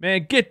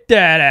 Man, get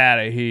that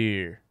out of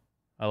here.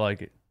 I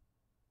like it.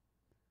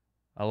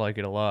 I like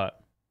it a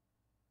lot.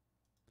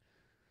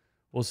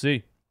 We'll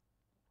see.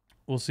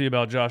 We'll see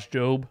about Josh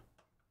Jobe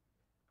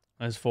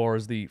as far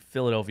as the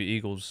Philadelphia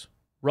Eagles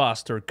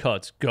roster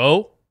cuts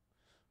go.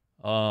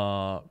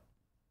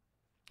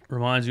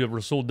 Reminds you of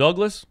Rasul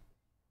Douglas.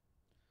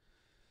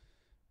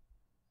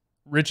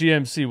 Richie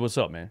MC, what's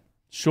up, man?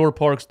 Shore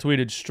Parks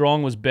tweeted,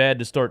 Strong was bad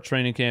to start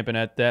training camp, and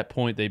at that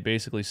point, they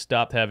basically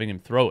stopped having him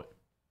throw it.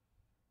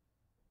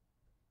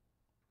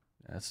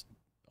 That's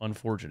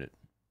unfortunate.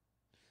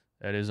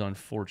 That is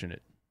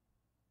unfortunate.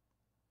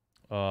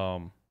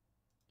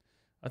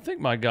 I think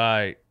my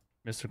guy,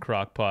 Mr.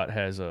 Crockpot,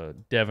 has a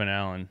Devin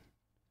Allen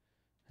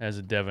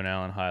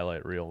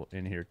highlight reel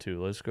in here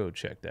too. Let's go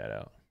check that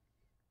out.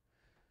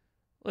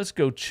 Let's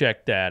go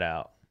check that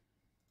out.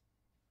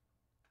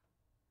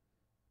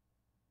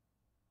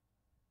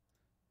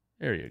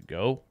 There you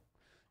go.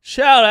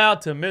 Shout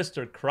out to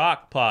Mr.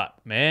 Crockpot,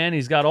 man.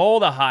 He's got all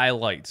the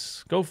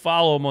highlights. Go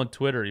follow him on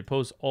Twitter. He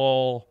posts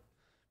all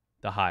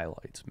the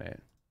highlights,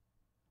 man.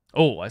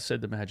 Oh, I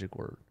said the magic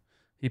word.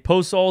 He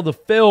posts all the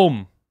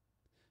film.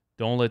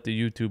 Don't let the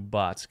YouTube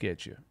bots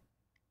get you.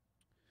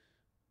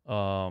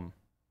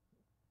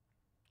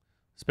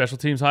 Special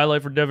teams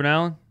highlight for Devin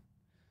Allen.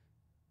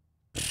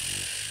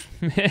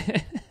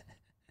 Man.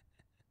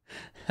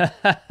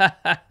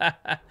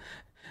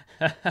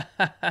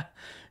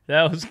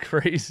 That was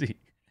crazy.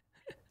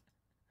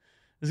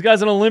 This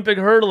guy's an Olympic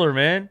hurdler,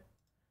 man.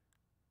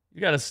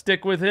 You got to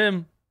stick with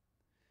him.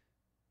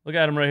 Look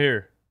at him right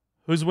here.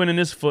 Who's winning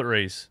this foot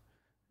race?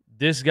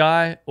 This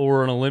guy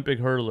or an Olympic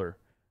hurdler?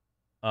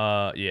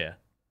 Yeah.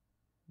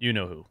 You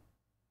know who.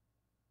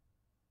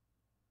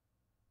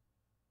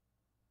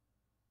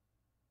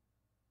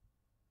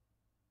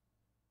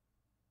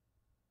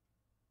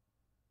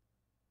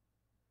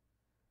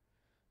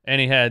 And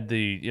he had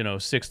the,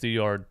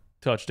 60-yard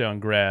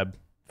touchdown grab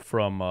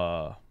from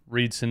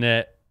Reed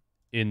Sinnett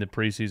in the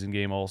preseason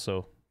game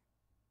also.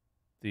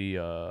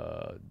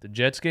 The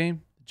Jets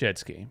game?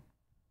 Jets game,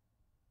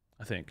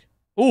 I think.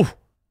 Ooh!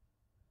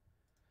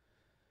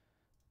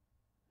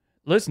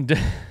 Listen,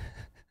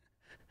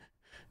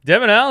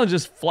 Devin Allen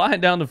just flying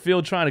down the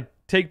field trying to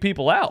take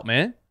people out,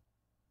 man.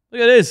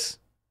 Look at this.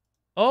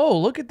 Oh,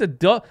 look at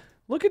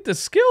the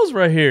skills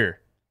right here.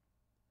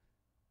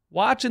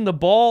 Watching the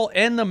ball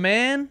and the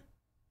man.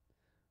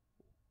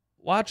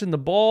 Watching the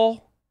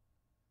ball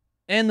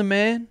and the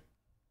man.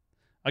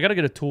 I got to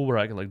get a tool where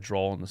I can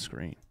draw on the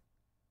screen.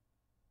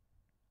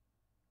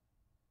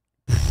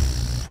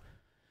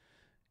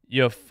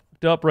 You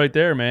fucked up right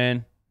there,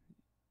 man.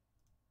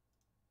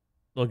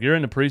 Look, you're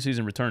in the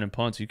preseason returning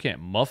punts. You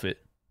can't muff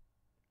it.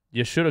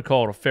 You should have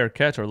called a fair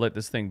catch or let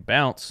this thing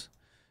bounce.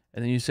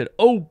 And then you said,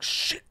 oh,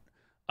 shit.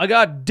 I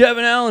got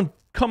Devin Allen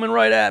coming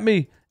right at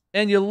me.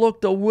 And you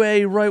looked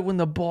away right when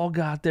the ball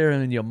got there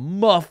and you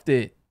muffed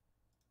it.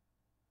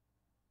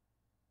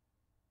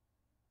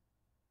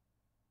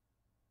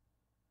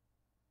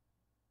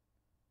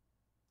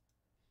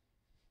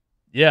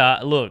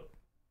 Yeah, look.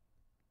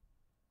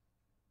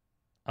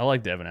 I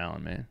like Devin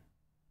Allen, man.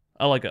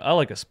 I like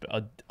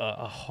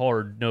a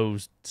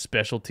hard-nosed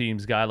special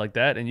teams guy like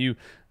that, and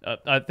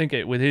I think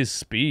with his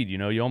speed, you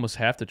know, you almost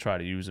have to try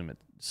to use him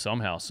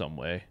somehow, some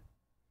way.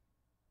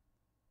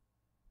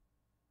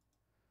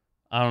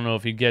 I don't know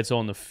if he gets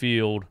on the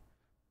field,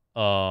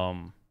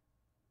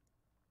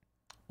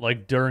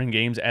 like during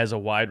games as a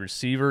wide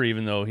receiver,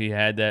 even though he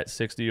had that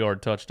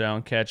 60-yard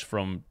touchdown catch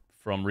from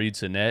Reed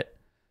Sinnett.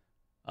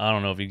 I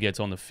don't know if he gets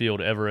on the field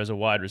ever as a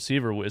wide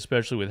receiver,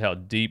 especially with how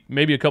deep.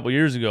 Maybe a couple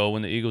years ago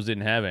when the Eagles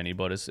didn't have any,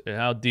 but it's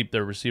how deep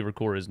their receiver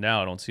core is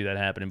now. I don't see that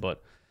happening.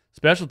 But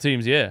special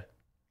teams, yeah.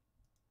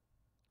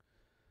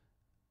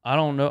 I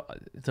don't know.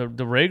 The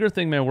Rager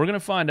thing, man, we're going to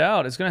find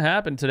out. It's going to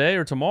happen today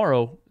or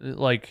tomorrow.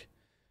 Like,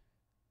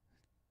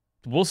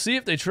 we'll see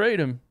if they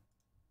trade him.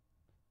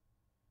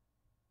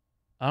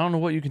 I don't know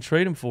what you can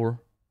trade him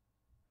for.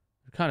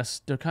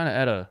 They're kind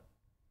of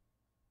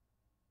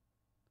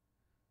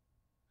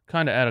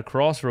at a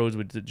crossroads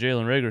with the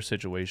Jalen Reagor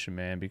situation,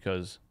 man,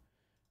 because,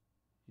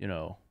 you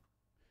know,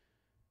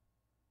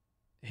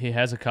 he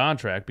has a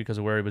contract because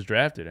of where he was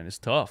drafted, and it's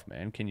tough,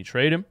 man. Can you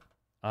trade him?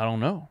 I don't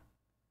know.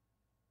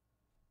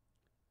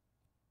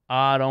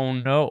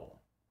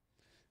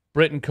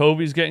 Britton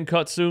Covey's getting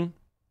cut soon.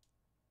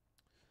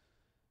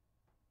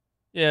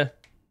 Yeah,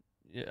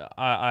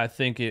 I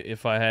think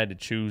if I had to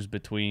choose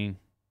between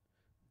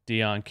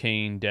Deon,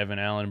 Cain, Devin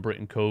Allen, and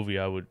Britton Covey,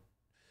 I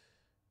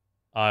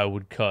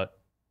would cut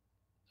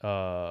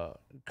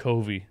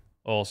Covey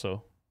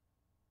also.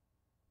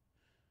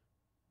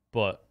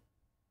 But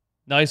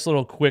nice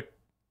little quick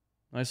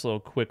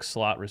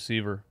slot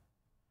receiver,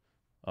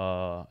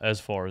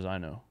 as far as I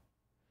know.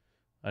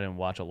 I didn't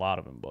watch a lot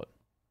of him, but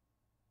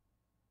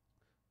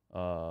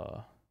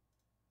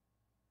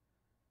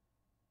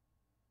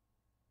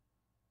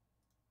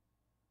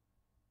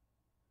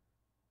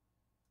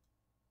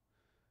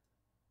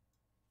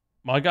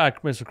my guy,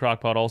 Mr.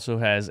 Crockpot, also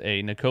has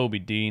a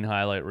Nakobe Dean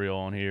highlight reel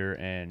on here,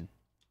 and,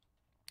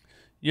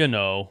 you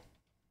know,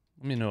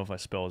 let me know if I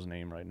spell his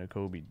name right,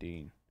 Nakobe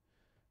Dean.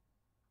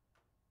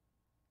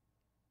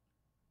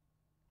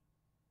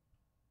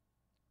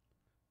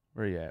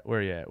 Where you at?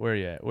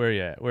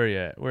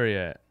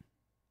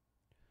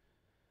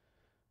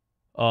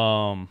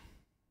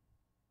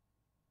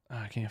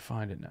 I can't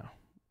find it now.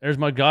 There's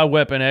my guy,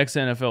 Weapon X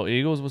NFL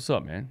Eagles. What's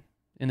up, man?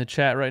 In the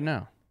chat right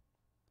now.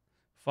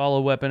 Follow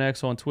Weapon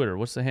X on Twitter.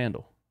 What's the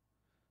handle?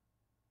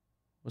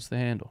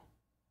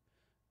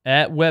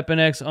 At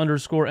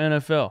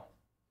WeaponX_NFL.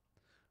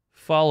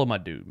 Follow my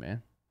dude,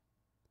 man.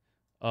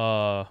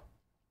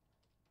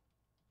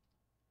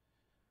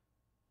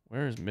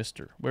 Where is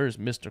Mr.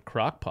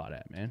 Crockpot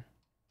at, man?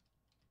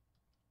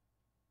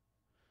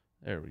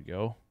 There we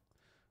go.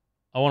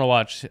 I want to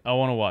watch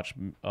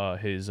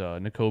his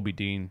Nakobe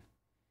Dean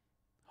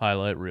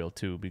highlight reel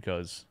too,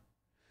 because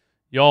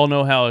y'all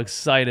know how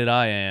excited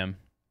I am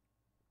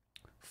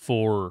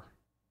for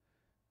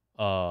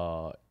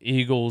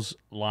Eagles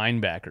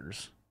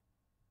linebackers.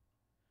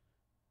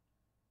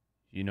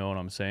 You know what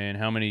I'm saying?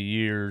 How many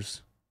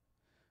years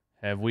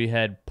have we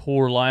had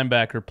poor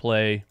linebacker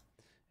play?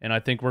 And I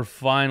think we're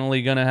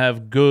finally going to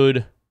have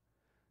good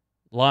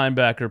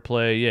linebacker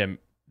play. Yeah,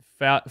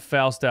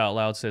 Faust Out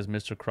Loud says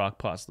Mr.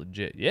 Crockpot's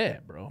legit. Yeah,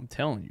 bro, I'm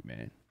telling you,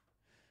 man.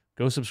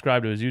 Go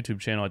subscribe to his YouTube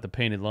channel at The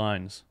Painted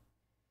Lines.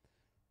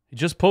 He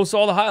just posts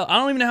all the highlights. I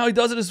don't even know how he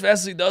does it as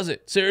fast as he does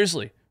it.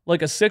 Seriously.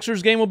 Like, a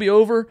Sixers game will be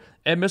over,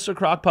 and Mr.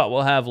 Crockpot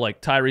will have, like,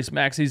 Tyrese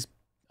Maxey's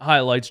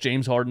highlights,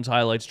 James Harden's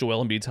highlights,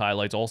 Joel Embiid's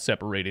highlights, all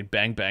separated.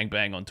 Bang, bang,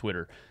 bang on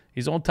Twitter.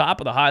 He's on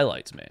top of the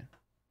highlights, man.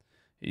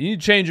 You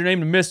need to change your name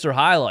to Mr.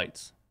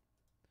 Highlights.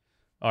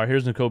 All right,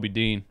 here's Nakobe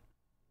Dean,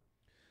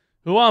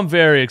 who I'm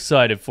very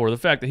excited for. The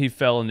fact that he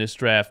fell in this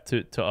draft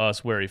to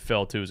us where he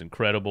fell to is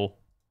incredible.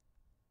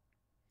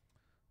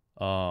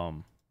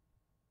 Fell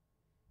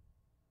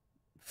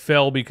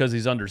because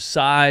he's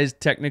undersized,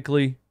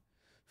 technically.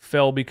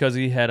 Fell because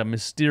he had a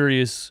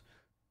mysterious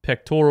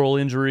pectoral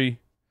injury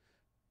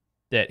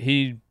that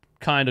he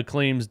kind of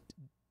claims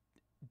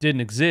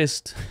didn't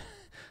exist.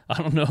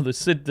 I don't know.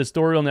 The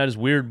story on that is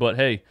weird, but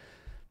hey,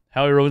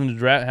 Howie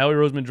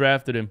Roseman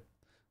drafted him,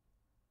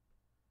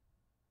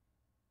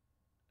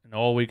 and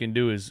all we can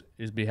do is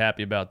be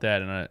happy about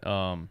that.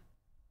 And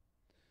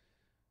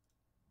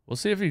we'll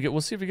see if he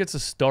gets a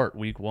start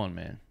week 1,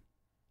 man.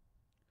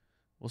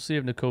 We'll see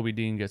if Nakobe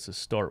Dean gets a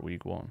start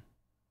week 1.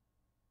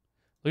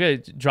 Look at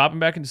it, dropping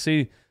back into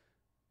see.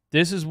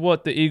 This is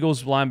what the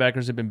Eagles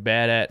linebackers have been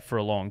bad at for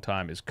a long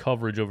time, is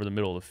coverage over the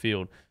middle of the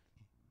field.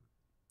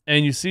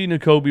 And you see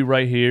Nakobe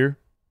right here.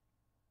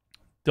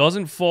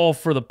 Doesn't fall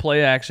for the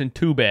play action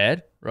too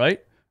bad,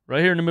 right?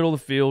 Right here in the middle of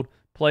the field,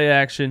 play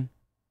action.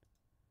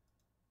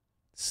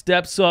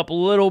 Steps up a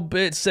little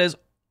bit, says,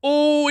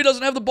 oh, he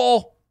doesn't have the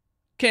ball.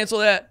 Cancel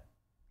that.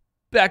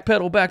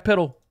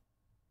 Backpedal.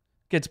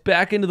 Gets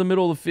back into the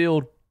middle of the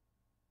field.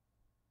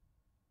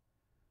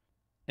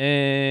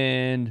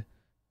 And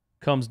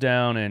comes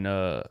down, and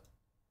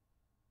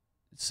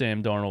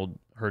Sam Darnold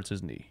hurts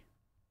his knee.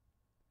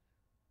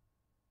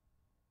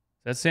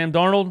 that Sam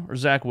Darnold or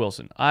Zach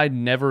Wilson? I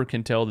never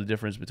can tell the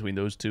difference between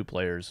those two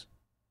players.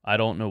 I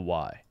don't know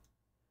why.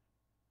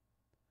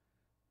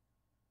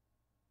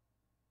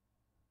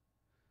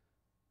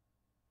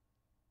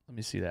 Let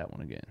me see that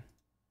one again.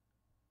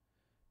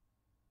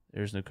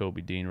 There's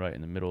Nakobe Dean right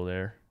in the middle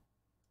there.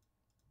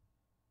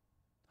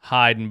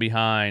 Hiding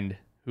behind.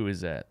 Who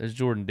is that? There's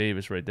Jordan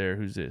Davis right there.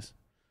 Who's this?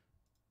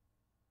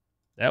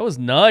 That was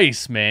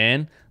nice,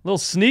 man. Little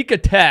sneak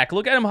attack.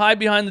 Look at him hide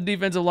behind the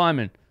defensive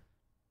lineman.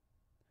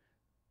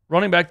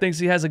 Running back thinks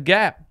he has a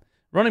gap.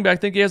 Running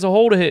back think he has a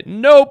hole to hit.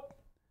 Nope.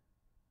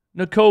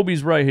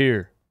 Nakobe's right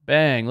here.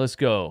 Bang. Let's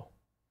go.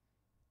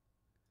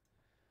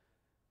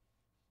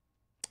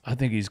 I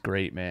think he's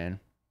great, man.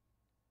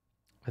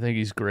 I think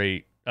he's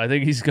great. I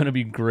think he's going to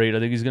be great. I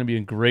think he's going to be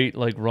a great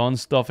run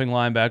stuffing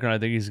linebacker, and I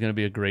think he's going to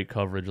be a great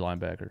coverage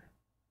linebacker.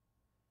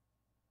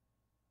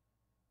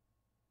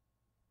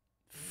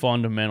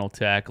 Fundamental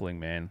tackling,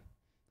 man.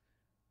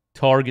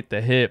 Target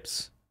the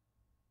hips.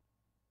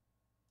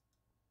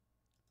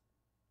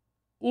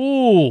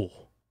 Ooh.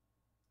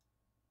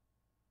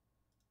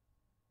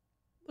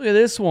 Look at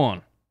this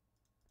one.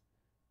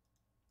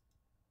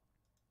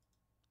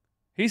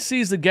 He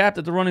sees the gap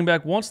that the running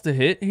back wants to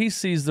hit. He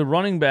sees the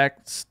running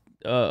back,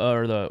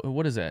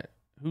 what is that?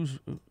 Who's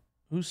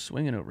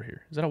swinging over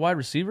here? Is that a wide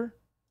receiver?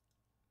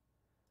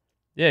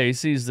 Yeah, he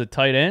sees the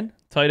tight end.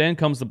 Tight end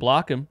comes to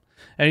block him.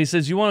 And he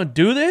says, you want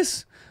to do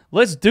this?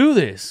 Let's do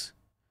this.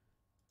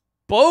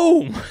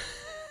 Boom.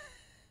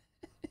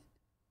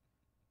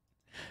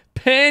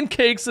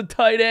 Pancakes a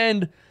tight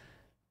end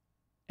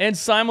and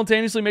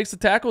simultaneously makes the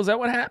tackle. Is that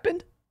what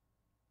happened?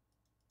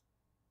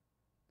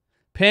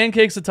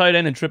 Pancakes a tight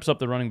end and trips up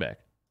the running back.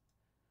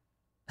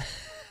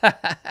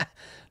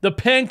 The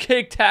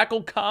pancake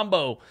tackle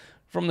combo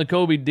from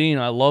Nakobe Dean.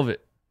 I love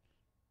it.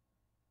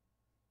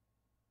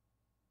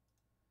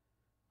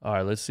 All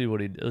right, let's see what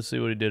he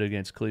did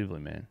against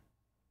Cleveland, man.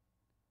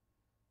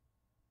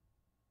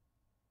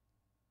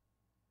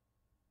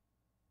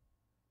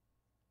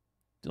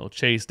 Little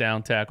chase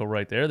down tackle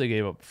right there. They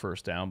gave up a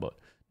first down, but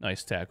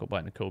nice tackle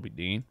by Nakobe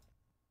Dean.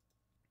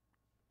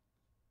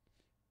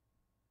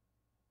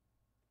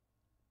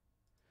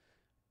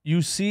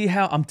 You see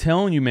how I'm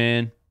telling you,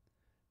 man,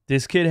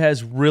 this kid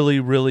has really,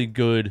 really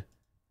good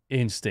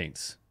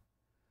instincts.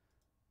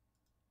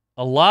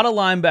 A lot of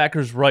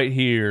linebackers right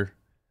here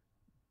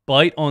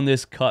bite on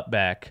this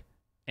cutback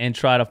and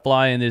try to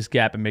fly in this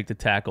gap and make the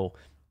tackle.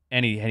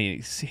 And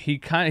he's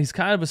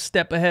kind of a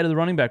step ahead of the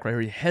running back right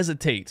here. He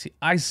hesitates.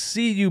 I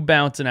see you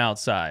bouncing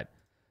outside,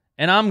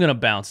 and I'm gonna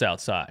bounce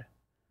outside.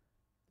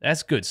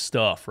 That's good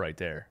stuff right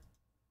there.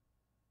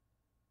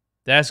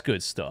 That's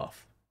good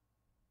stuff.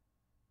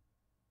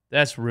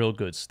 That's real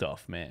good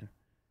stuff, man.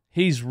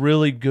 He's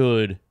really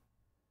good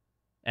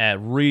at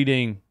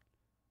reading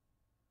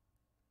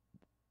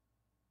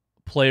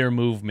player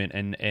movement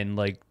and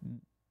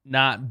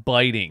not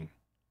biting.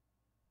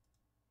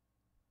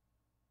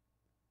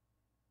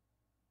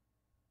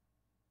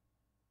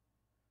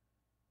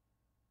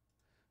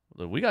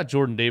 Look, we got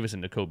Jordan Davis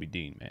and Nakobe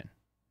Dean, man.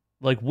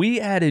 We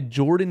added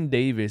Jordan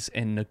Davis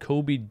and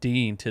Nakobe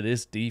Dean to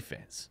this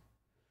defense.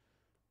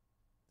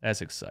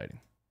 That's exciting.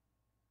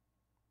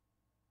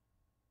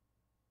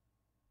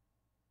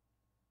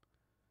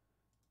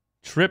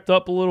 Tripped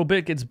up a little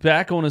bit, gets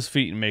back on his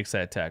feet and makes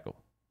that tackle.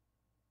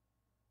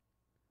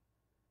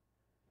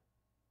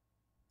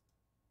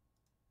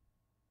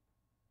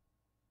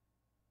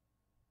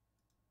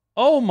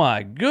 Oh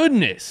my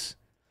goodness.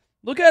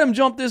 Look at him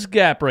jump this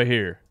gap right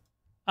here.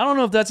 I don't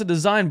know if that's a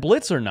design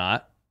blitz or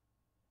not,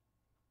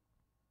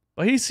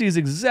 but he sees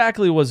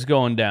exactly what's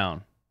going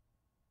down.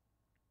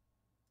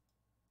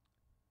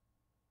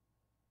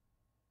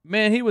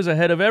 Man, he was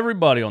ahead of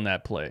everybody on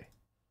that play.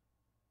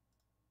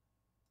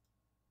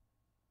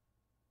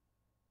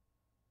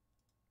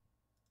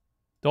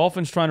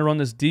 Dolphins trying to run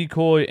this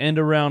decoy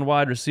end-around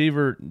wide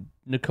receiver.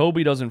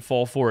 Nakobe doesn't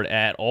fall for it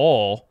at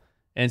all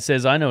and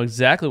says, I know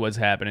exactly what's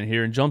happening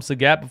here, and jumps the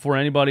gap before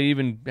anybody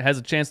even has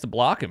a chance to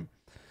block him.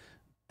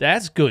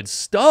 That's good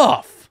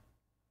stuff.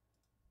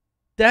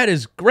 That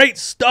is great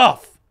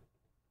stuff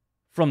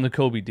from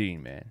Nakobe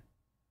Dean, man.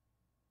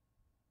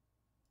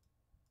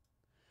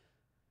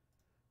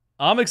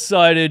 I'm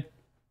excited.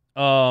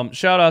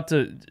 Shout out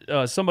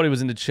to somebody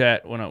was in the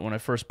chat when I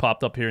first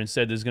popped up here and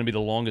said this is going to be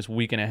the longest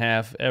week and a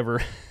half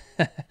ever.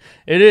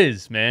 It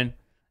is, man.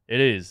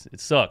 It is. It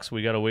sucks.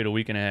 We got to wait a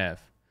week and a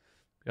half.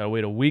 Got to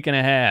wait a week and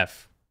a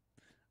half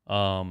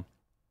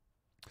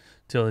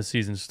till the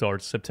season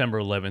starts. September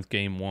 11th,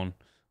 game 1.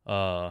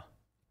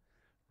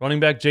 Running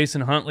back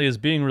Jason Huntley is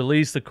being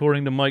released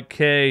according to Mike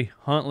Kay.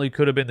 Huntley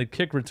could have been the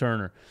kick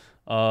returner.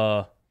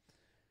 Yeah,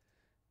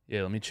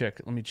 let me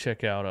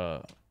check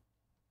out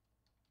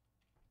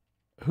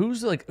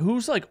who's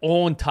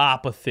on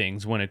top of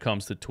things when it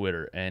comes to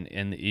Twitter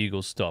and the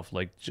Eagles stuff.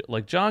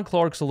 Like John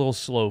Clark's a little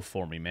slow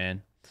for me,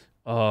 man.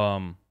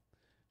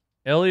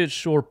 Elliott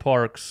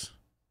Shore-Parks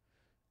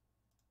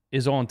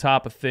is on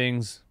top of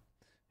things.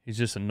 He's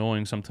just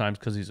annoying sometimes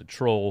because he's a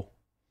troll.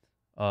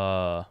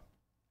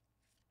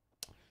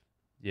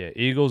 Yeah,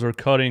 Eagles are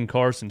cutting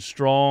Carson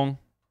Strong.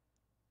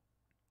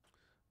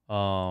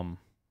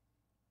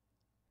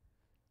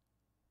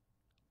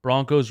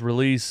 Broncos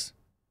release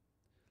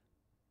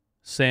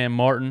Sam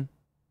Martin.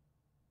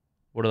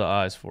 What are the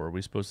eyes for? Are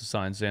we supposed to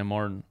sign Sam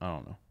Martin? I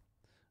don't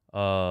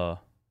know.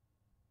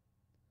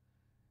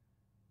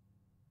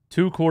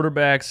 2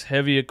 quarterbacks,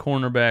 heavy at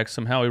cornerback,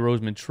 some Howie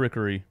Roseman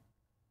trickery.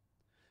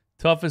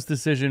 Toughest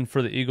decision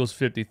for the Eagles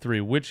 53.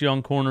 Which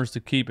young corners to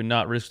keep and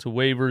not risk to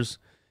waivers?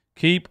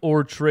 Keep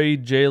or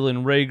trade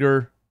Jalen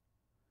Reagor?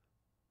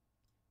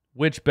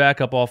 Which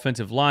backup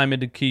offensive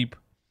lineman to keep?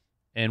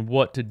 And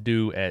what to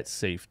do at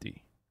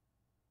safety?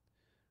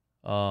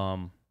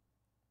 And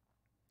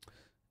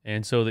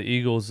so the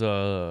Eagles,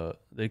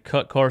 they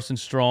cut Carson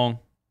Strong.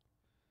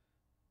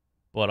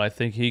 But I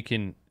think he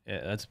can,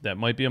 that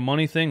might be a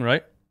money thing,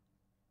 right?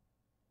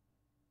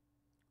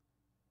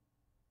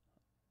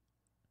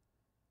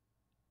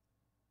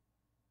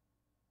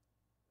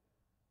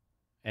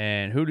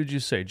 And who did you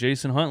say?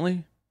 Jason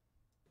Huntley?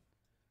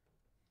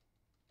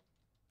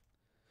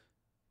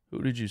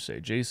 Who did you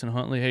say? Jason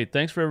Huntley. Hey,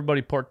 thanks for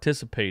everybody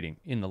participating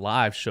in the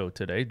live show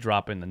today,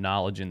 dropping the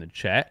knowledge in the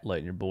chat,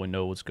 letting your boy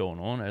know what's going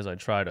on as I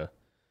try to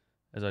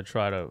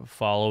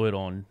follow it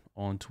on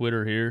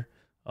Twitter here.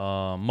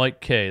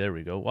 Mike K, there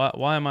we go.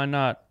 Why am I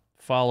not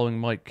following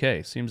Mike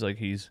K? Seems like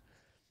he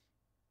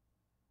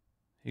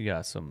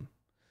got some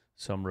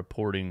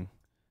reporting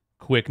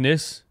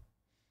quickness.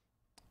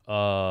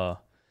 The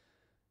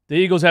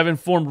Eagles have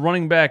informed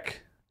running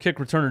back kick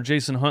returner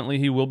Jason Huntley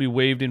he will be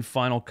waived in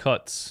final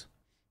cuts.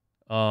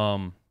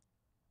 And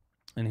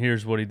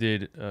here's what he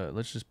did.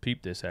 Let's just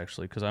peep this,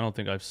 actually, because I don't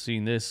think I've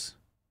seen this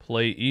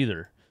play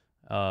either.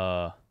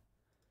 Yeah,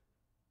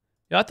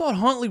 I thought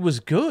Huntley was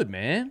good,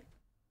 man.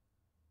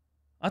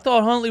 I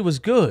thought Huntley was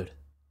good,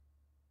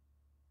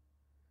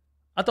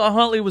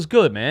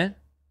 man.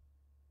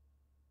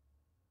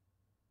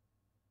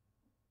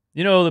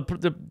 You know,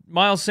 the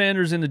Miles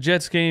Sanders in the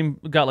Jets game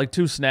got like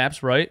 2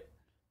 snaps, right?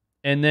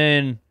 And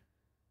then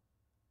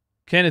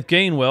Kenneth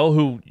Gainwell,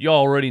 who y'all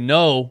already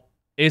know,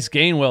 it's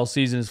Gainwell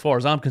season as far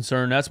as I'm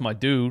concerned. That's my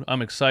dude.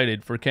 I'm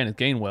excited for Kenneth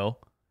Gainwell.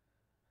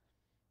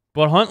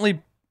 But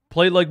Huntley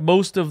played like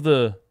most of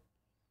the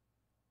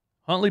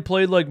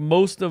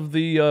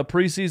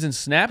preseason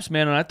snaps,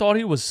 man, and I thought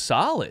he was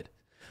solid.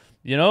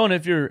 You know, and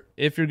if you're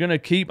gonna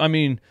keep, I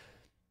mean,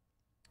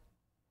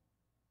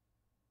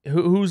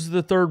 who's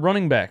the third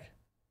running back?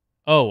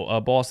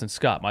 Oh, Boston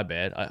Scott. My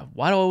bad.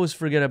 Why do I always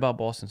forget about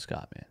Boston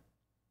Scott, man?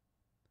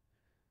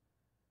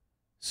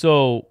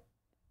 So,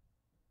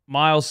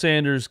 Miles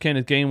Sanders,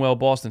 Kenneth Gainwell,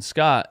 Boston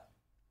Scott.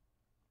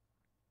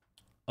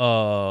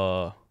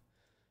 Do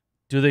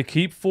they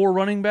keep 4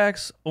 running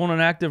backs on an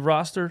active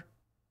roster?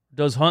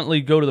 Does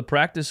Huntley go to the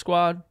practice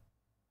squad?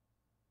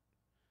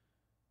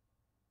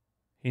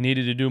 He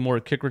needed to do more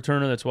kick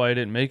returner. That's why he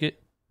didn't make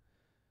it.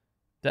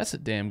 That's a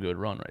damn good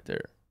run right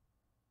there.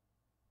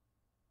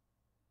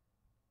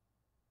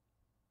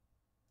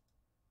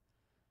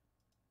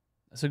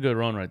 That's a good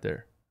run right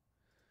there.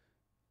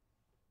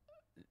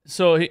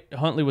 So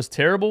Huntley was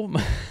terrible?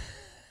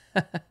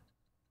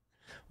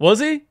 Was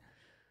he?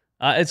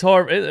 It's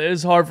hard.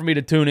 It's hard for me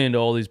to tune into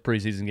all these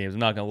preseason games. I'm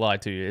not gonna lie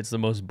to you. It's the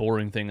most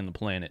boring thing on the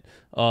planet.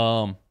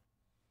 Was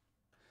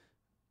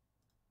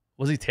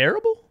he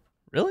terrible?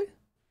 Really?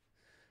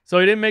 So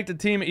he didn't make the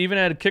team even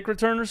at a kick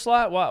returner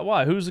slot?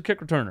 Why? Who's the kick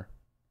returner?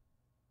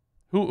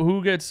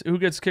 Who gets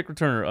kick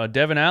returner?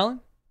 Devin Allen?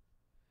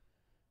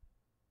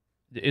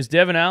 Is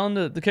Devin Allen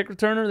the kick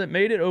returner that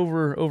made it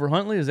over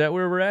Huntley? Is that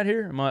where we're at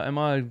here? Am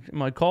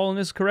I calling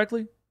this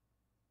correctly?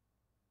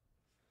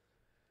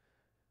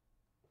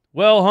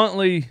 Well,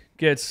 Huntley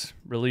gets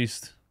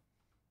released,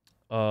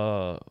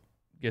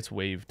 gets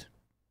waived,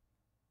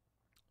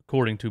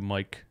 according to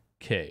Mike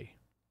K.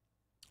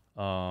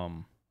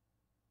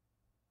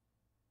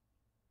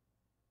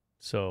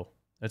 So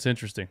that's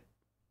interesting.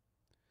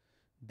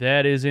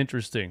 That is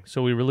interesting.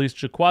 So we released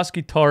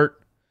Jaquiski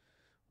Tart,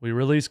 we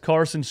released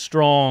Carson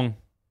Strong,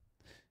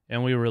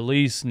 and we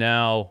release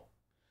now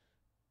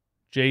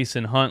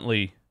Jason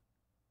Huntley.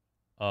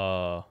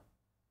 Yeah.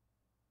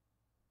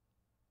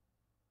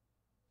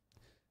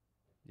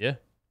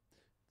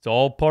 It's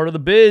all part of the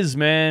biz,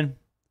 man.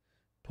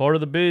 Part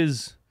of the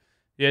biz.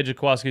 Yeah,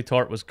 Jaquiski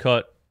Tart was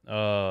cut.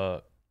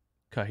 Kahir,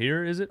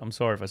 is it? I'm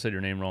sorry if I said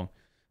your name wrong.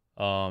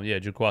 Yeah,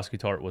 Jaquiski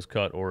Tart was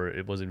cut, or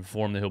it was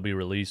informed that he'll be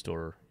released,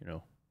 or, you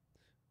know.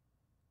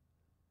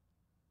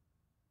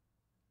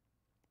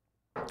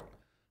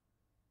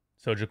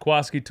 So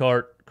Jaquiski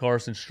Tart,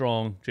 Carson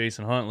Strong,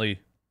 Jason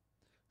Huntley,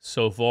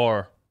 so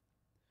far.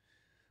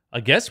 I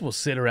guess we'll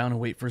sit around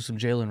and wait for some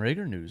Jalen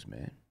Reagor news,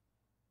 man.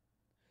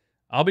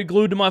 I'll be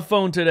glued to my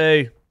phone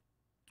today,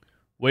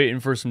 waiting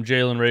for some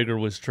Jalen Reagor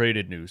was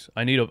traded news.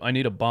 I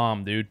need a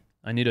bomb, dude.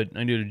 I need a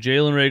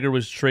Jalen Reagor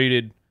was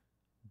traded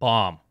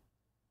bomb.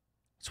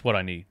 That's what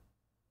I need.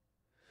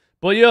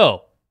 But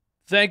yo,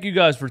 thank you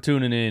guys for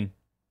tuning in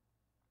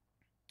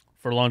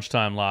for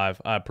Lunchtime Live.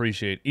 I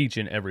appreciate each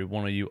and every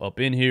one of you up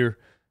in here.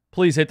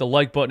 Please hit the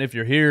like button if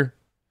you're here.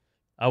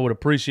 I would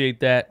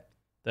appreciate that.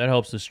 That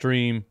helps the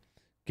stream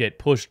get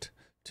pushed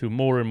to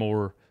more and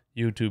more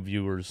YouTube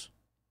viewers.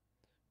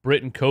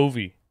 Britton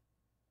Covey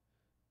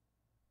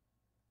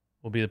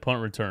will be the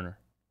punt returner.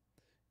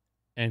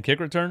 And kick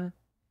returner?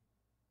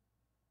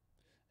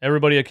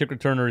 Everybody at kick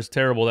returner is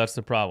terrible. That's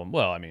the problem.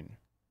 Well, I mean,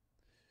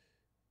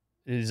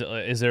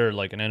 is there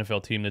like an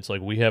NFL team that's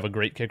like, we have a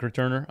great kick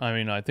returner? I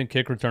mean, I think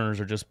kick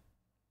returners are just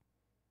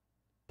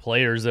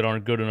players that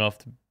aren't good enough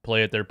to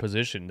play at their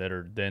position that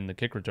are then the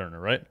kick returner,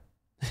 right?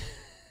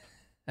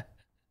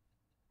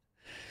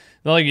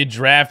 Not like you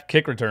draft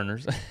kick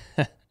returners.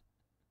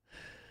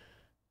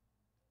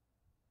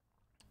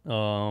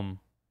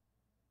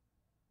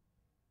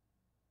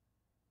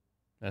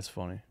 That's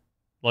funny.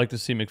 Like to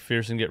see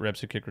McPherson get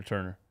reps at kick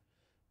returner.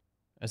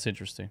 That's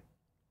interesting.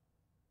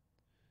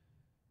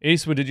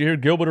 Eastwood, did you hear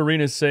Gilbert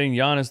Arenas saying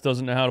Giannis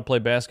doesn't know how to play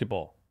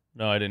basketball?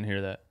 No, I didn't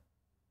hear that.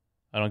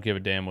 I don't give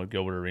a damn what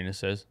Gilbert Arenas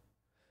says.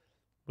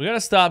 We got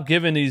to stop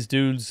giving these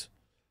dudes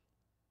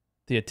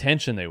the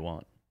attention they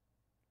want.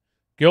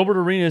 Gilbert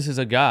Arenas is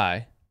a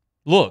guy.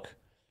 Look,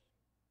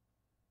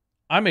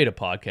 I made a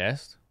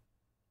podcast.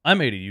 I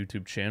made a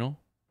YouTube channel.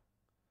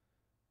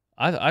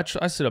 I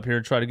sit up here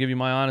and try to give you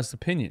my honest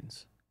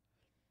opinions.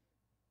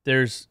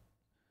 There's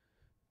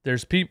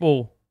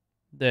people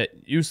that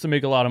used to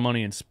make a lot of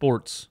money in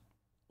sports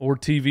or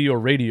TV or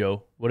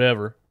radio,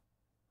 whatever,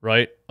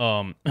 right?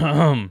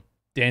 Dan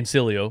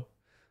Cilio,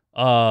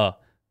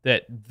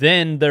 that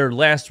then their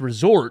last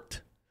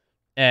resort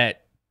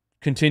at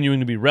continuing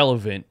to be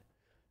relevant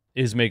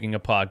is making a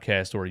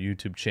podcast or a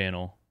YouTube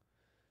channel.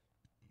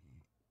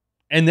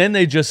 And then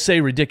they just say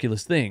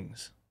ridiculous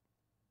things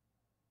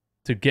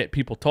to get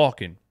people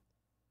talking,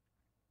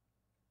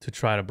 to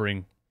try to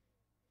bring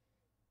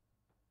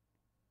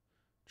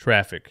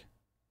traffic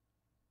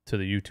to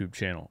the YouTube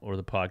channel or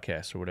the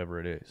podcast or whatever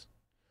it is.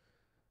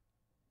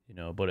 You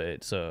know, but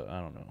it's I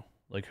don't know.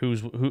 Like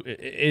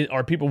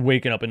are people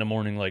waking up in the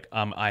morning like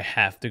I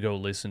have to go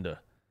listen to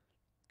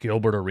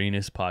Gilbert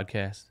Arenas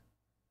podcast?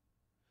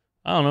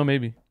 I don't know,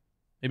 maybe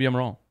I'm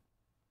wrong.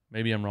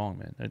 Maybe I'm wrong,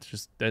 man. It's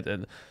just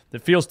that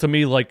feels to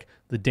me like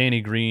the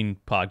Danny Green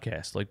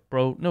podcast. Like,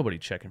 bro, nobody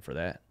checking for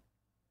that.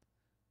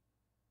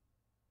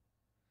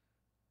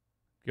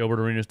 Gilbert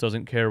Arenas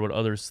doesn't care what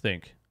others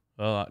think.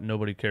 Well,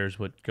 nobody cares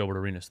what Gilbert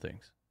Arenas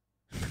thinks.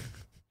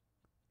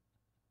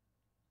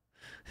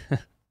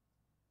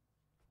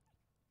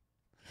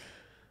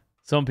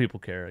 Some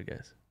people care, I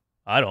guess.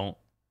 I don't.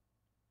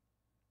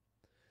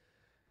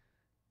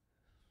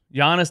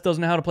 Giannis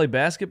doesn't know how to play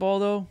basketball,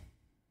 though?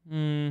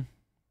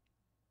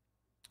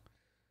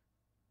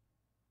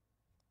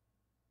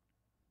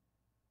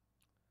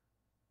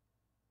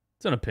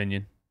 It's an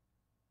opinion.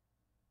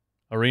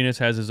 Arenas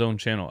has his own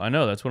channel. I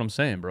know, that's what I'm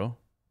saying, bro.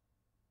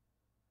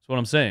 That's what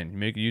I'm saying. You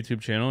make a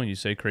YouTube channel and you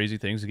say crazy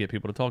things to get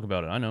people to talk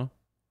about it. I know.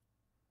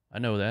 I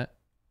know that.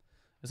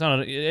 It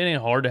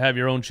ain't hard to have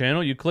your own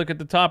channel. You click at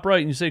the top right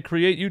and you say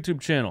create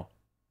YouTube channel.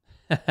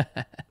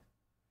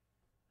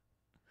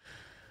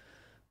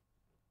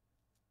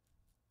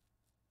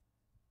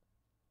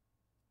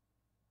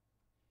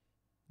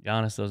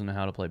 Giannis doesn't know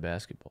how to play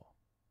basketball.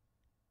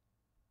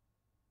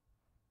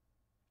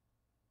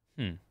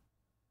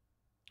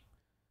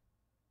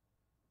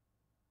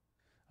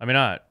 I mean,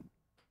 I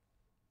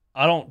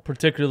don't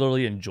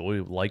particularly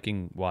enjoy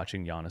watching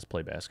Giannis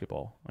play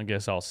basketball. I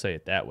guess I'll say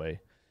it that way.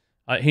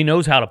 He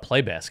knows how to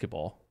play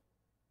basketball.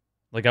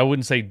 Like, I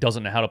wouldn't say he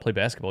doesn't know how to play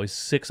basketball. He's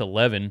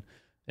 6'11"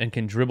 and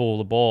can dribble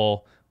the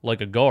ball like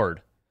a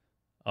guard.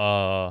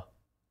 I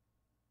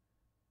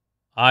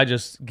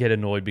just get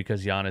annoyed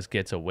because Giannis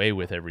gets away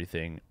with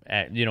everything.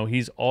 He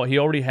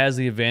already has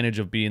the advantage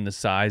of being the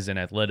size and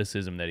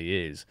athleticism that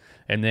he is.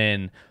 And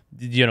then,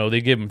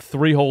 they give him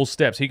 3 whole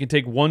steps. He can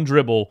take one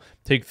dribble,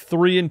 take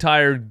 3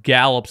 entire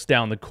gallops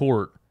down the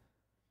court,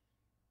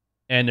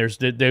 and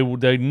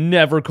they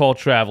never call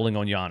traveling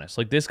on Giannis.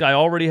 Like, this guy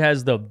already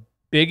has the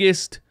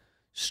biggest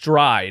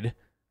stride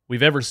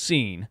we've ever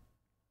seen,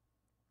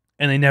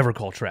 and they never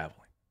call traveling.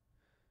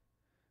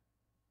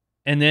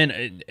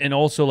 And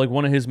also, like,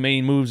 one of his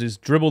main moves is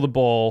dribble the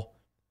ball,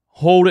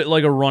 hold it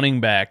like a running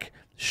back,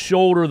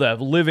 shoulder the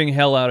living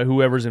hell out of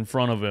whoever's in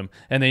front of him,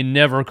 and they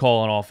never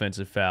call an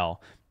offensive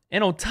foul.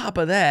 And on top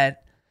of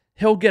that,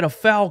 he'll get a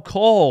foul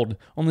called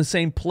on the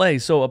same play.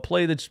 So a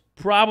play that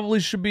probably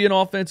should be an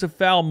offensive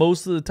foul,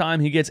 most of the time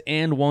he gets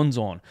and ones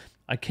on.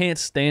 I can't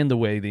stand the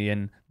way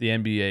the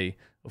NBA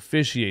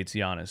officiates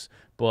Giannis,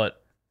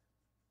 but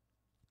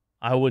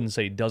I wouldn't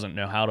say he doesn't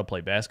know how to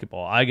play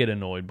basketball. I get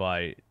annoyed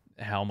by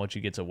how much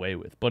he gets away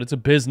with. But it's a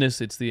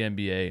business, it's the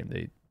NBA, and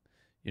they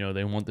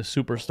want the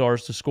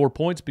superstars to score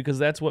points because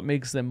that's what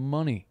makes them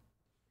money.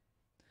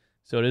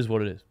 So it is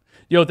what it is.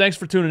 Yo, thanks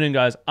for tuning in,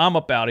 guys. I'm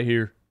up out of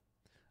here.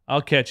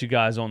 I'll catch you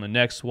guys on the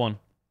next one.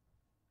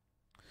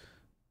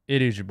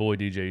 It is your boy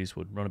DJ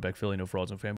Eastwood, running back Philly, no frauds, no family.